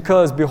reason is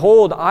because,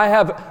 behold, I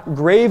have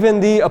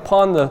graven thee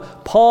upon the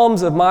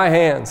palms of my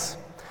hands.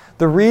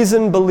 The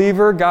reason,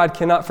 believer, God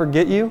cannot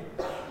forget you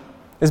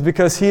is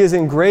because He has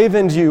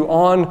engraven you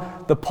on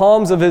the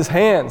palms of His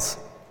hands.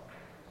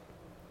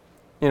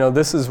 You know,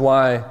 this is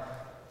why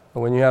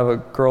when you have a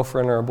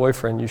girlfriend or a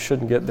boyfriend, you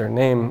shouldn't get their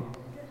name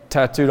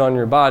tattooed on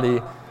your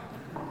body,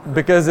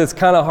 because it's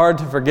kind of hard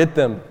to forget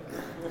them.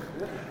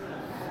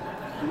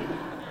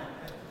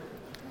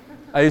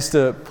 I used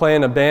to play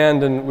in a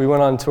band, and we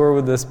went on tour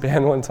with this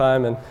band one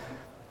time, and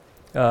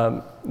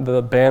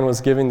the band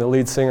was giving the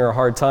lead singer a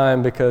hard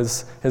time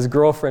because his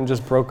girlfriend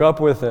just broke up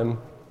with him,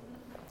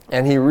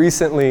 and he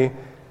recently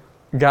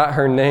got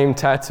her name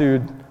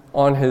tattooed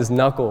on his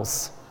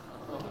knuckles.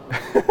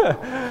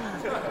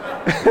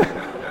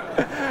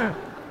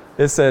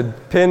 It said,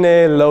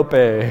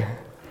 Penelope.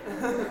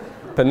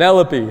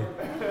 Penelope.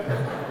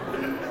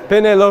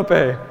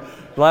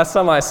 Last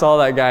time I saw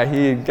that guy,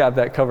 he got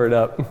that covered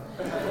up.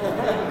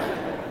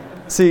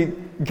 See,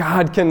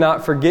 God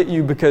cannot forget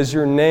you because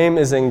your name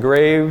is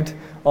engraved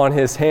on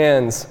His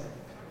hands.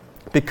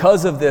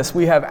 Because of this,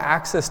 we have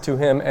access to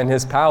Him and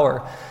His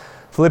power.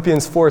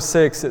 Philippians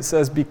 4:6, it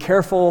says, "Be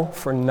careful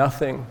for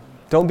nothing."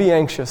 Don't be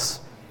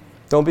anxious.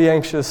 Don't be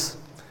anxious.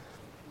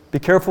 Be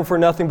careful for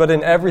nothing, but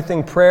in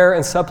everything, prayer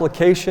and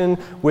supplication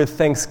with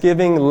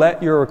thanksgiving,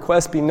 let your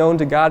requests be known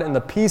to God, and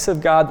the peace of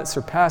God that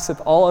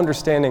surpasseth all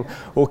understanding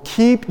will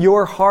keep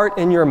your heart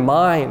and your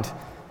mind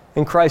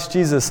in Christ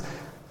Jesus.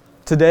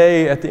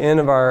 Today, at the end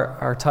of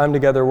our time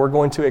together, we're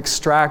going to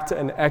extract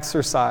an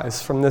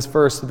exercise from this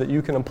verse so that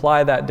you can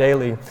apply that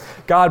daily.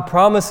 God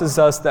promises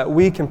us that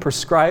we can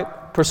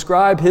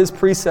prescribe His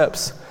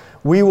precepts.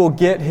 We will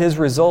get His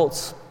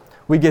results.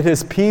 We get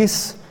His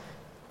peace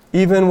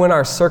even when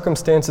our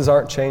circumstances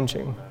aren't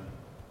changing.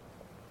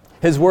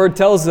 His Word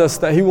tells us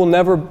that He will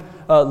never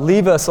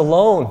leave us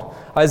alone.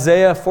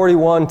 Isaiah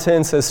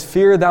 41:10 says,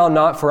 "Fear thou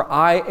not, for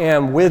I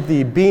am with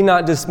thee. Be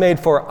not dismayed,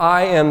 for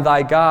I am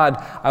thy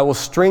God. I will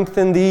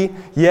strengthen thee,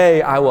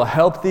 yea, I will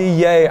help thee,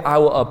 yea, I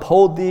will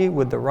uphold thee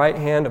with the right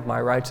hand of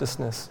my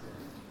righteousness."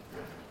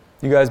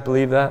 You guys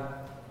believe that?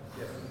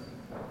 Yes.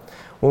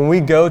 When we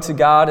go to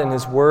God and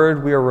His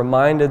Word, we are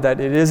reminded that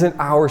it isn't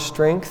our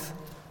strength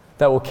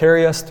that will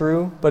carry us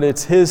through, but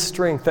it's His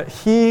strength, that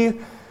He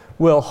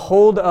will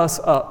hold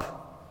us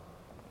up.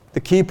 The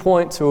key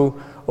point to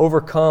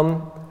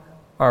overcome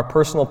our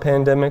personal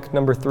pandemic,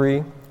 number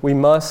 3, we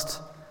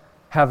must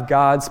have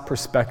God's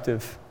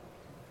perspective.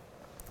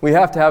 We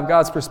have to have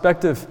God's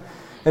perspective.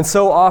 And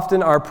so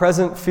often our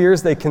present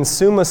fears, they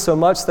consume us so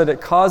much that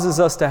it causes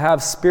us to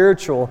have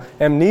spiritual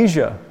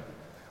amnesia.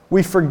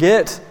 We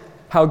forget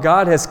how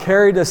God has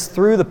carried us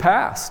through the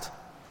past.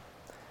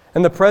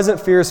 And the present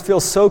fears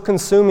feel so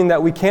consuming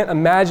that we can't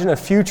imagine a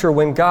future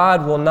when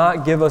God will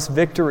not give us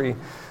victory.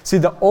 See,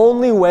 the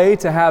only way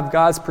to have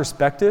God's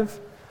perspective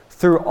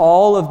through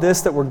all of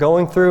this that we're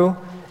going through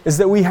is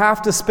that we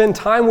have to spend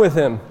time with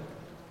Him.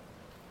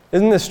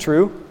 Isn't this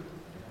true?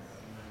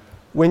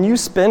 When you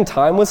spend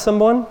time with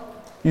someone,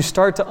 you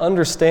start to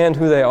understand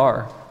who they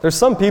are. There's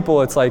some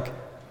people, it's like,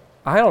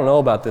 I don't know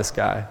about this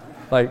guy.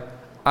 Like,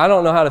 I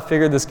don't know how to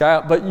figure this guy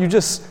out. But you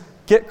just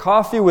get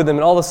coffee with him,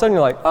 and all of a sudden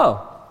you're like,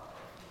 oh,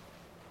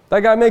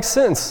 that guy makes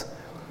sense.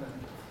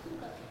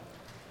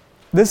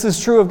 This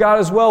is true of God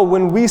as well.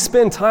 When we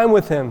spend time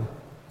with Him,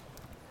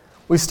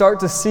 we start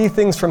to see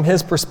things from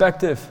His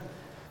perspective.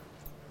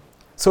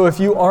 So if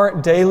you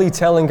aren't daily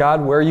telling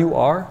God where you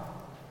are,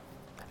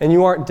 and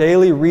you aren't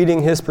daily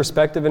reading His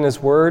perspective in His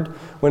Word,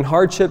 when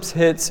hardships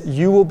hits,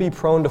 you will be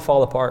prone to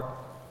fall apart.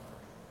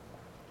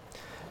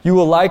 You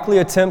will likely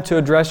attempt to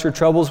address your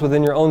troubles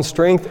within your own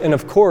strength, and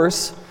of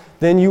course,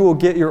 then you will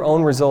get your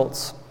own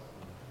results.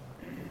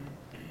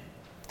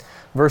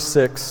 Verse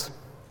 6.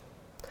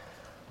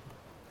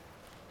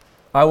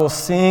 I will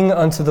sing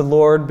unto the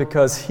Lord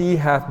because He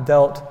hath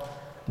dealt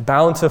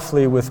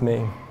bountifully with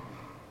me.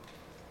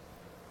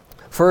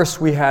 First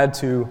we had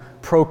to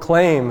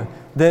proclaim,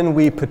 then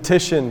we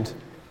petitioned,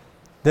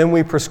 then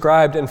we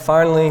prescribed, and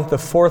finally the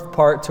fourth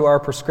part to our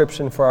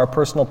prescription for our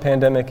personal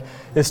pandemic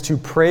is to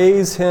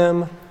praise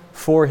Him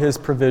for His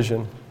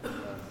provision.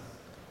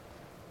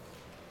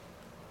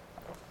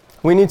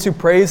 We need to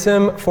praise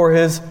Him for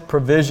His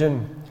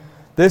provision.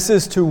 This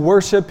is to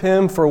worship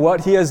Him for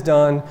what He has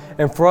done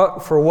and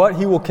for what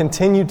He will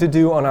continue to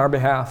do on our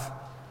behalf.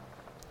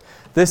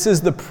 This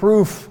is the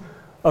proof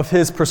of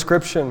His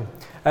prescription.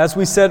 As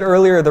we said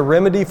earlier, the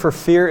remedy for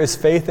fear is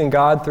faith in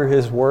God through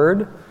His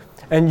Word,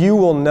 and you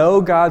will know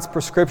God's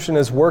prescription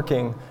is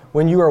working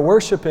when you are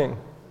worshiping.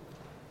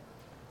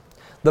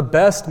 The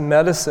best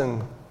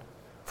medicine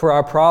for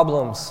our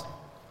problems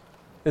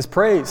is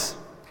praise.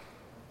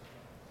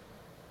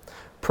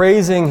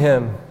 Praising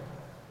Him,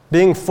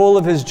 being full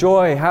of His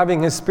joy,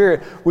 having His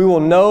Spirit, we will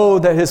know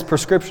that His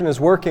prescription is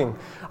working.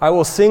 I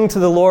will sing to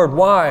the Lord.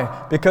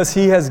 Why? Because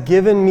He has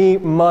given me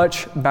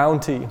much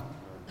bounty.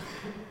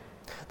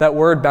 That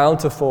word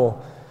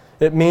bountiful,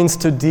 it means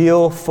to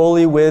deal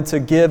fully with, to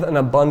give an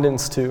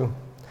abundance to.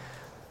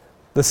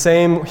 The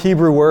same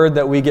Hebrew word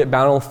that we get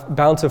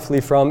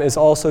bountifully from is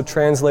also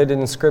translated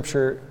in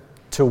Scripture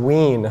to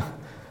wean.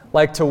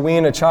 Like to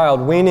wean a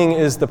child. Weaning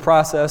is the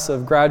process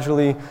of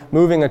gradually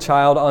moving a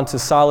child onto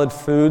solid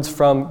foods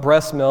from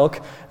breast milk,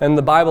 and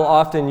the Bible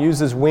often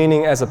uses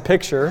weaning as a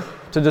picture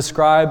to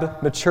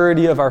describe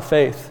maturity of our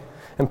faith.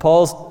 And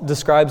Paul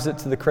describes it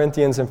to the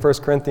Corinthians in 1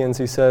 Corinthians.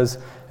 He says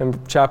in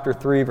chapter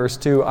 3, verse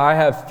 2, I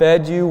have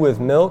fed you with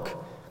milk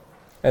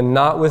and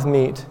not with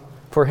meat,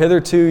 for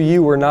hitherto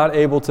you were not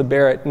able to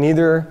bear it,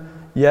 neither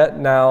yet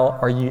now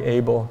are ye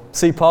able.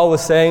 See, Paul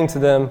was saying to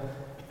them,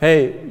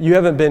 hey, you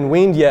haven't been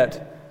weaned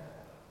yet.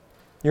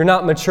 You're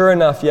not mature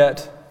enough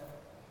yet.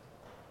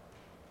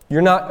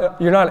 You're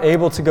not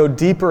able to go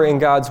deeper in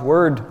God's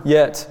Word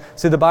yet.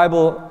 See, the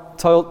Bible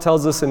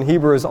tells us in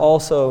Hebrews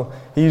also,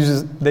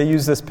 they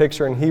use this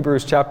picture in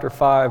Hebrews chapter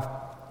 5,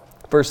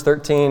 verse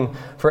 13,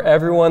 for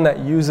everyone that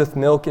useth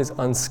milk is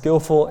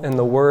unskillful in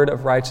the word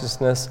of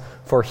righteousness,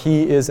 for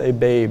he is a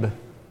babe.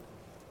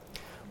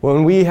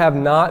 When we have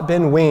not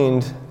been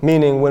weaned,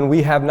 meaning when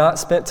we have not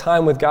spent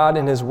time with God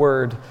in His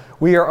Word,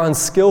 we are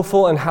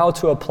unskillful in how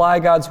to apply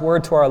God's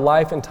Word to our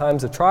life in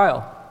times of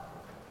trial.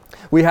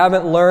 We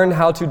haven't learned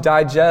how to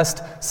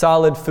digest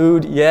solid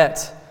food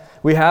yet.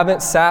 We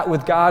haven't sat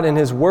with God in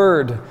His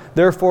Word.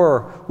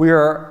 Therefore, we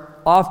are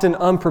often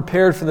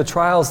unprepared for the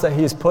trials that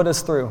He has put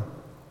us through.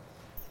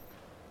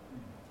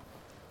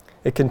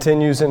 It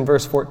continues in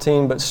verse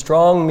 14, but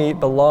strong meat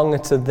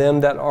belongeth to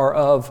them that are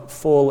of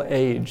full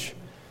age,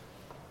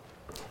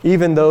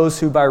 even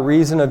those who by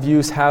reason of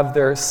use have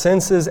their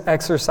senses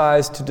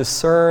exercised to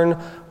discern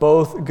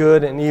both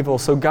good and evil.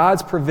 So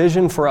God's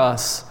provision for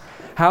us,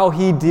 how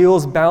He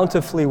deals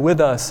bountifully with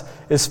us,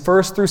 is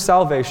first through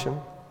salvation.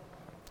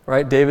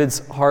 Right?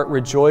 David's heart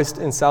rejoiced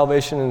in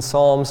salvation in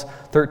Psalms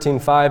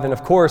 13:5. And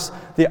of course,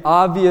 the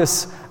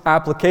obvious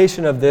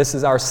application of this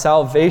is our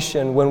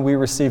salvation when we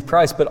receive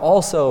Christ. But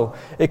also,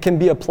 it can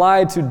be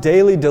applied to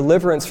daily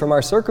deliverance from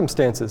our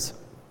circumstances.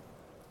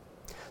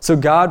 So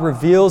God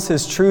reveals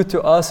His truth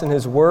to us in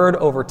His Word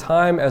over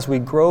time as we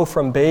grow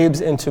from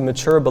babes into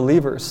mature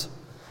believers.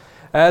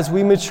 As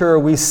we mature,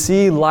 we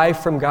see life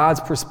from God's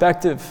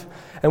perspective,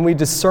 and we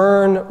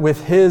discern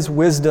with His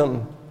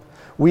wisdom.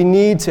 We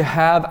need to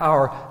have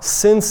our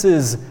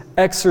senses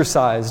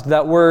exercised.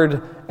 That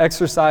word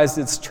exercised,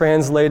 it's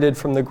translated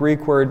from the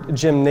Greek word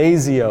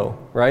gymnasio,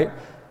 right?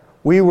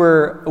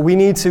 We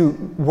need to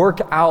work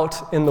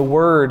out in the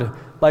Word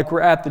like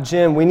we're at the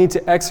gym. We need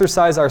to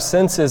exercise our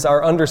senses,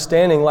 our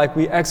understanding like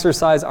we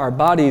exercise our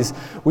bodies.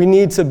 We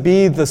need to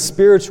be the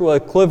spiritual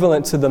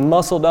equivalent to the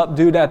muscled up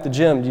dude at the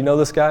gym. Do you know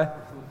this guy?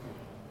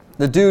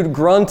 The dude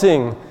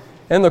grunting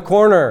in the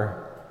corner.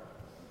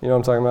 You know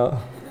what I'm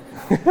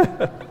talking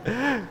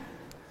about?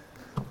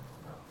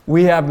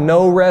 We have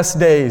no rest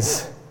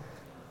days.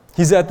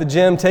 He's at the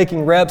gym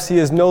taking reps. He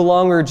is no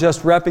longer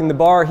just repping the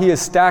bar. He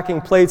is stacking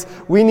plates.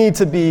 We need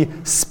to be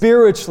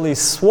spiritually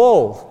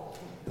swole.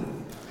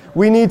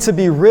 We need to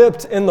be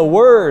ripped in the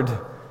Word.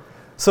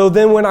 So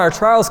then when our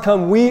trials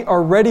come, we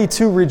are ready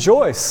to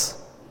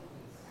rejoice.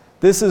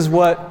 This is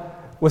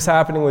what was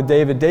happening with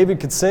David. David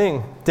could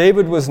sing.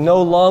 David was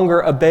no longer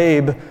a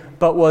babe,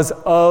 but was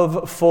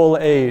of full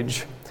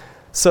age.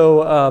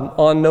 So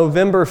on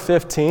November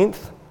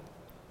 15th,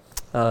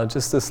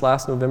 just this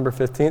last November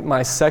 15th,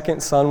 my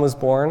second son was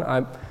born.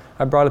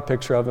 I brought a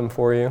picture of him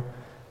for you,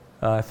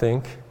 I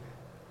think.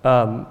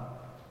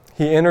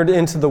 He entered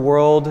into the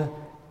world,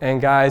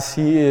 and guys,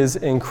 he is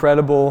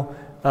incredible.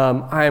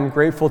 I am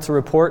grateful to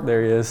report,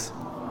 there he is.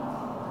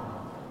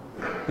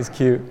 He's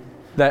cute.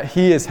 That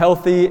he is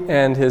healthy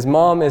and his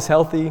mom is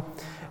healthy.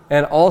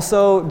 And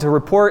also to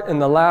report in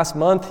the last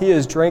month, he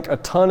has drank a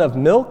ton of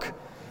milk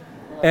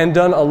and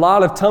done a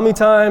lot of tummy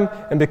time,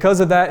 and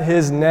because of that,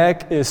 his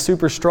neck is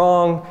super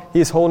strong.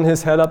 He's holding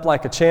his head up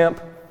like a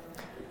champ.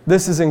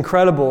 This is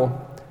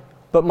incredible,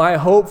 but my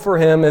hope for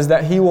him is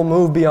that he will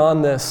move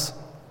beyond this.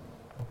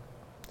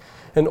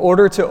 In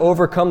order to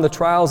overcome the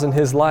trials in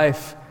his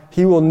life,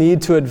 he will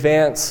need to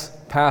advance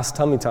past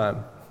tummy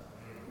time.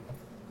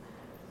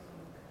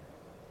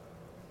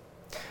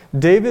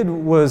 David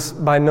was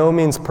by no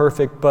means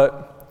perfect,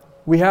 but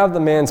we have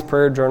the man's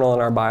prayer journal in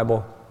our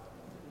Bible.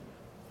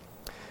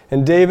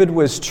 And David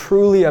was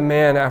truly a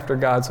man after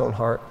God's own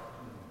heart.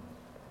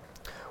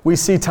 We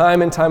see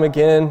time and time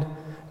again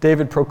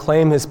David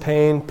proclaim his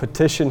pain,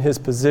 petition his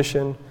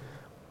position.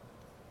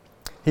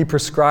 He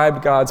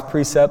prescribed God's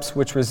precepts,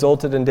 which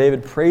resulted in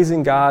David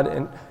praising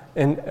God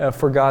and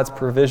for God's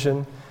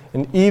provision,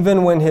 and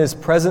even when his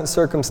present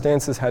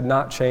circumstances had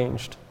not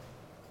changed.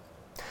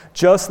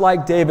 Just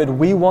like David,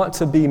 we want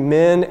to be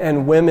men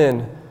and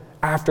women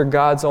after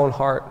God's own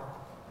heart.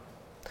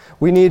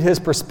 We need his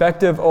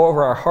perspective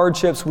over our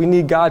hardships. We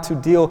need God to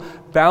deal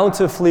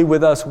bountifully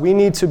with us. We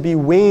need to be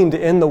weaned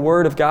in the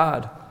Word of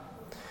God.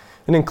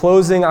 And in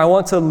closing, I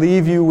want to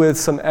leave you with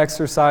some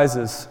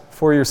exercises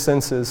for your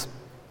senses.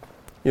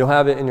 You'll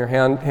have it in your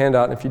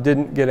handout. If you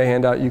didn't get a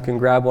handout, you can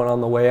grab one on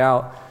the way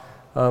out.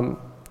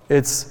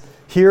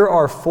 Here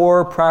are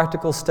 4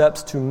 practical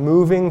steps to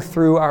moving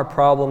through our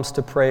problems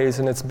to praise,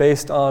 and it's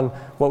based on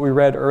what we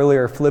read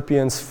earlier,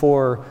 Philippians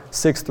 4,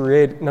 6 through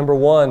 8. Number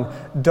 1,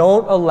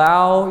 don't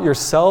allow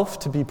yourself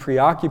to be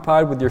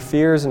preoccupied with your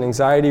fears and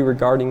anxiety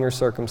regarding your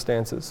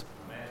circumstances.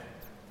 Amen.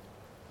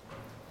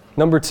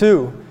 Number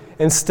 2,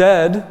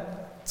 instead,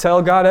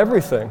 tell God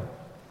everything.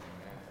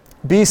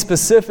 Be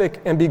specific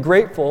and be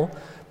grateful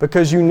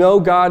because you know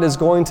God is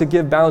going to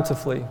give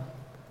bountifully.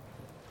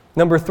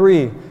 Number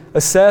 3,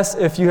 assess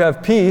if you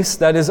have peace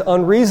that is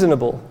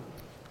unreasonable,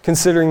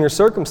 considering your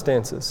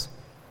circumstances.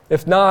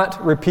 If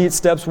not, repeat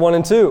steps 1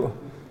 and 2.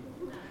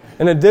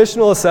 An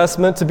additional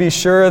assessment to be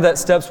sure that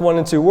steps 1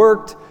 and 2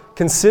 worked,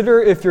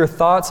 consider if your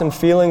thoughts and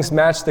feelings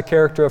match the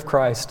character of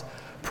Christ.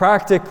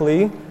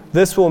 Practically,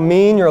 this will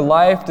mean your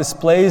life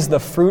displays the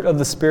fruit of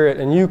the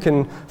Spirit, and you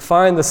can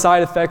find the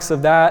side effects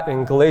of that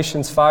in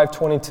Galatians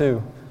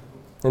 5:22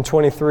 and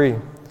 23.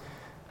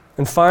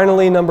 And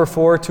finally, number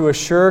 4, to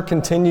assure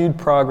continued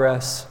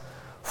progress,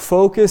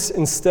 focus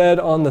instead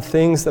on the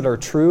things that are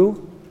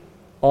true,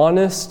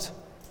 honest,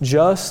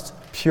 just,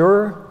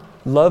 pure,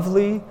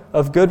 lovely,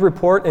 of good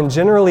report, and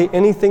generally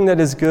anything that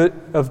is good,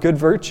 of good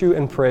virtue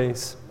and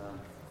praise.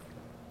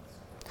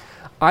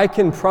 I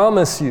can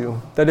promise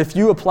you that if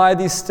you apply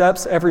these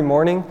steps every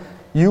morning,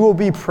 you will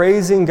be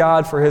praising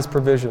God for His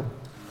provision.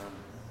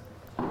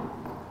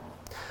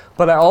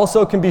 But I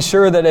also can be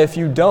sure that if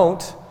you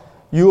don't,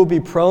 you will be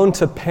prone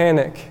to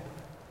panic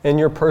in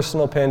your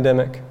personal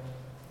pandemic.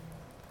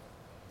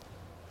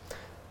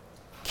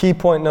 Key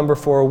point number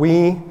 4,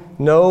 we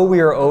know we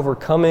are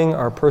overcoming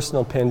our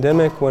personal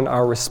pandemic when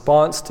our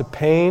response to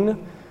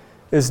pain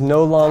is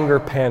no longer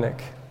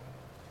panic.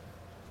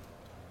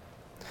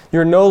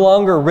 You're no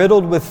longer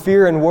riddled with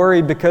fear and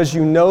worry because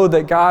you know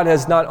that God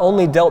has not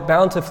only dealt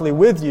bountifully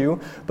with you,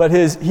 but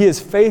He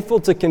is faithful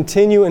to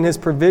continue in His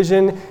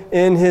provision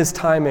in His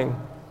timing.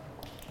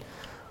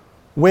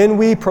 When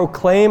we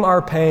proclaim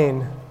our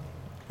pain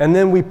and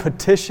then we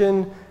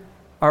petition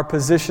our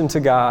position to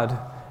God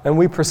and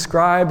we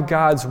prescribe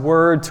God's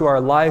word to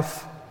our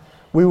life,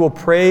 we will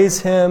praise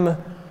Him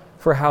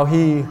for how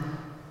He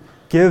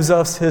gives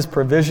us His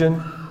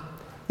provision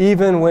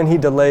even when He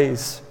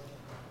delays.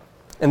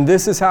 And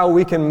this is how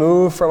we can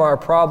move from our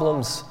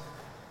problems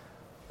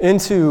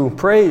into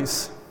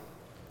praise.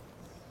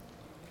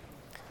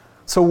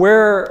 So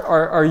where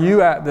are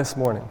you at this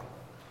morning?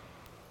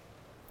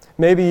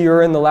 Maybe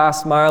you're in the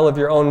last mile of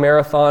your own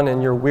marathon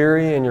and you're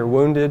weary and you're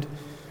wounded.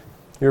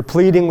 You're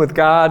pleading with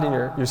God and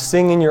you're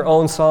singing your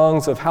own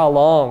songs of how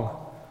long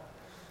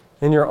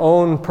in your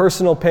own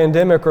personal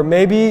pandemic. Or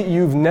maybe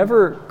you've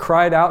never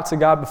cried out to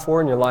God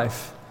before in your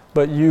life,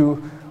 but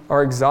you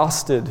are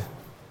exhausted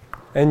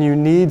and you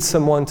need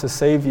someone to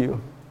save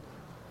you.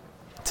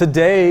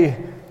 Today,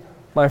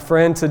 my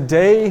friend,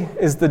 today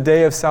is the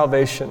day of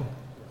salvation.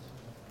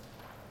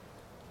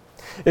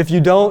 If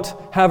you don't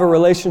have a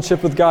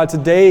relationship with God,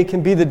 today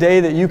can be the day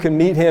that you can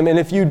meet Him. And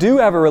if you do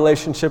have a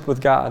relationship with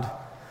God,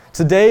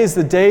 today is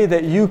the day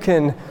that you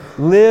can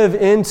live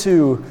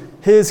into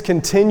His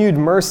continued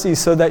mercy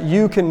so that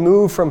you can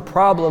move from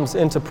problems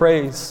into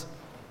praise.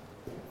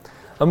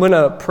 I'm going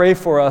to pray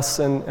for us,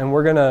 and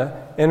we're going to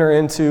enter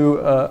into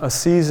a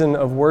season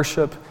of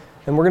worship,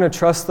 and we're going to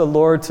trust the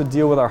Lord to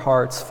deal with our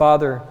hearts.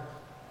 Father,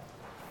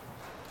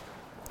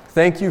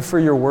 thank you for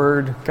your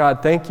word.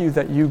 God, thank you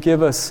that you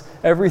give us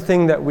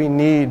everything that we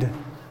need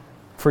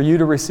for you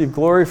to receive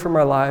glory from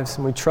our lives.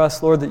 And we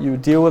trust, Lord, that you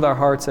deal with our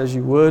hearts as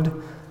you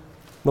would,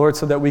 Lord,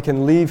 so that we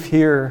can leave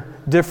here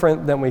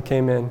different than we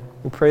came in.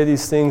 We pray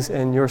these things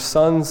in your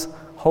Son's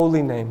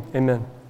holy name. Amen.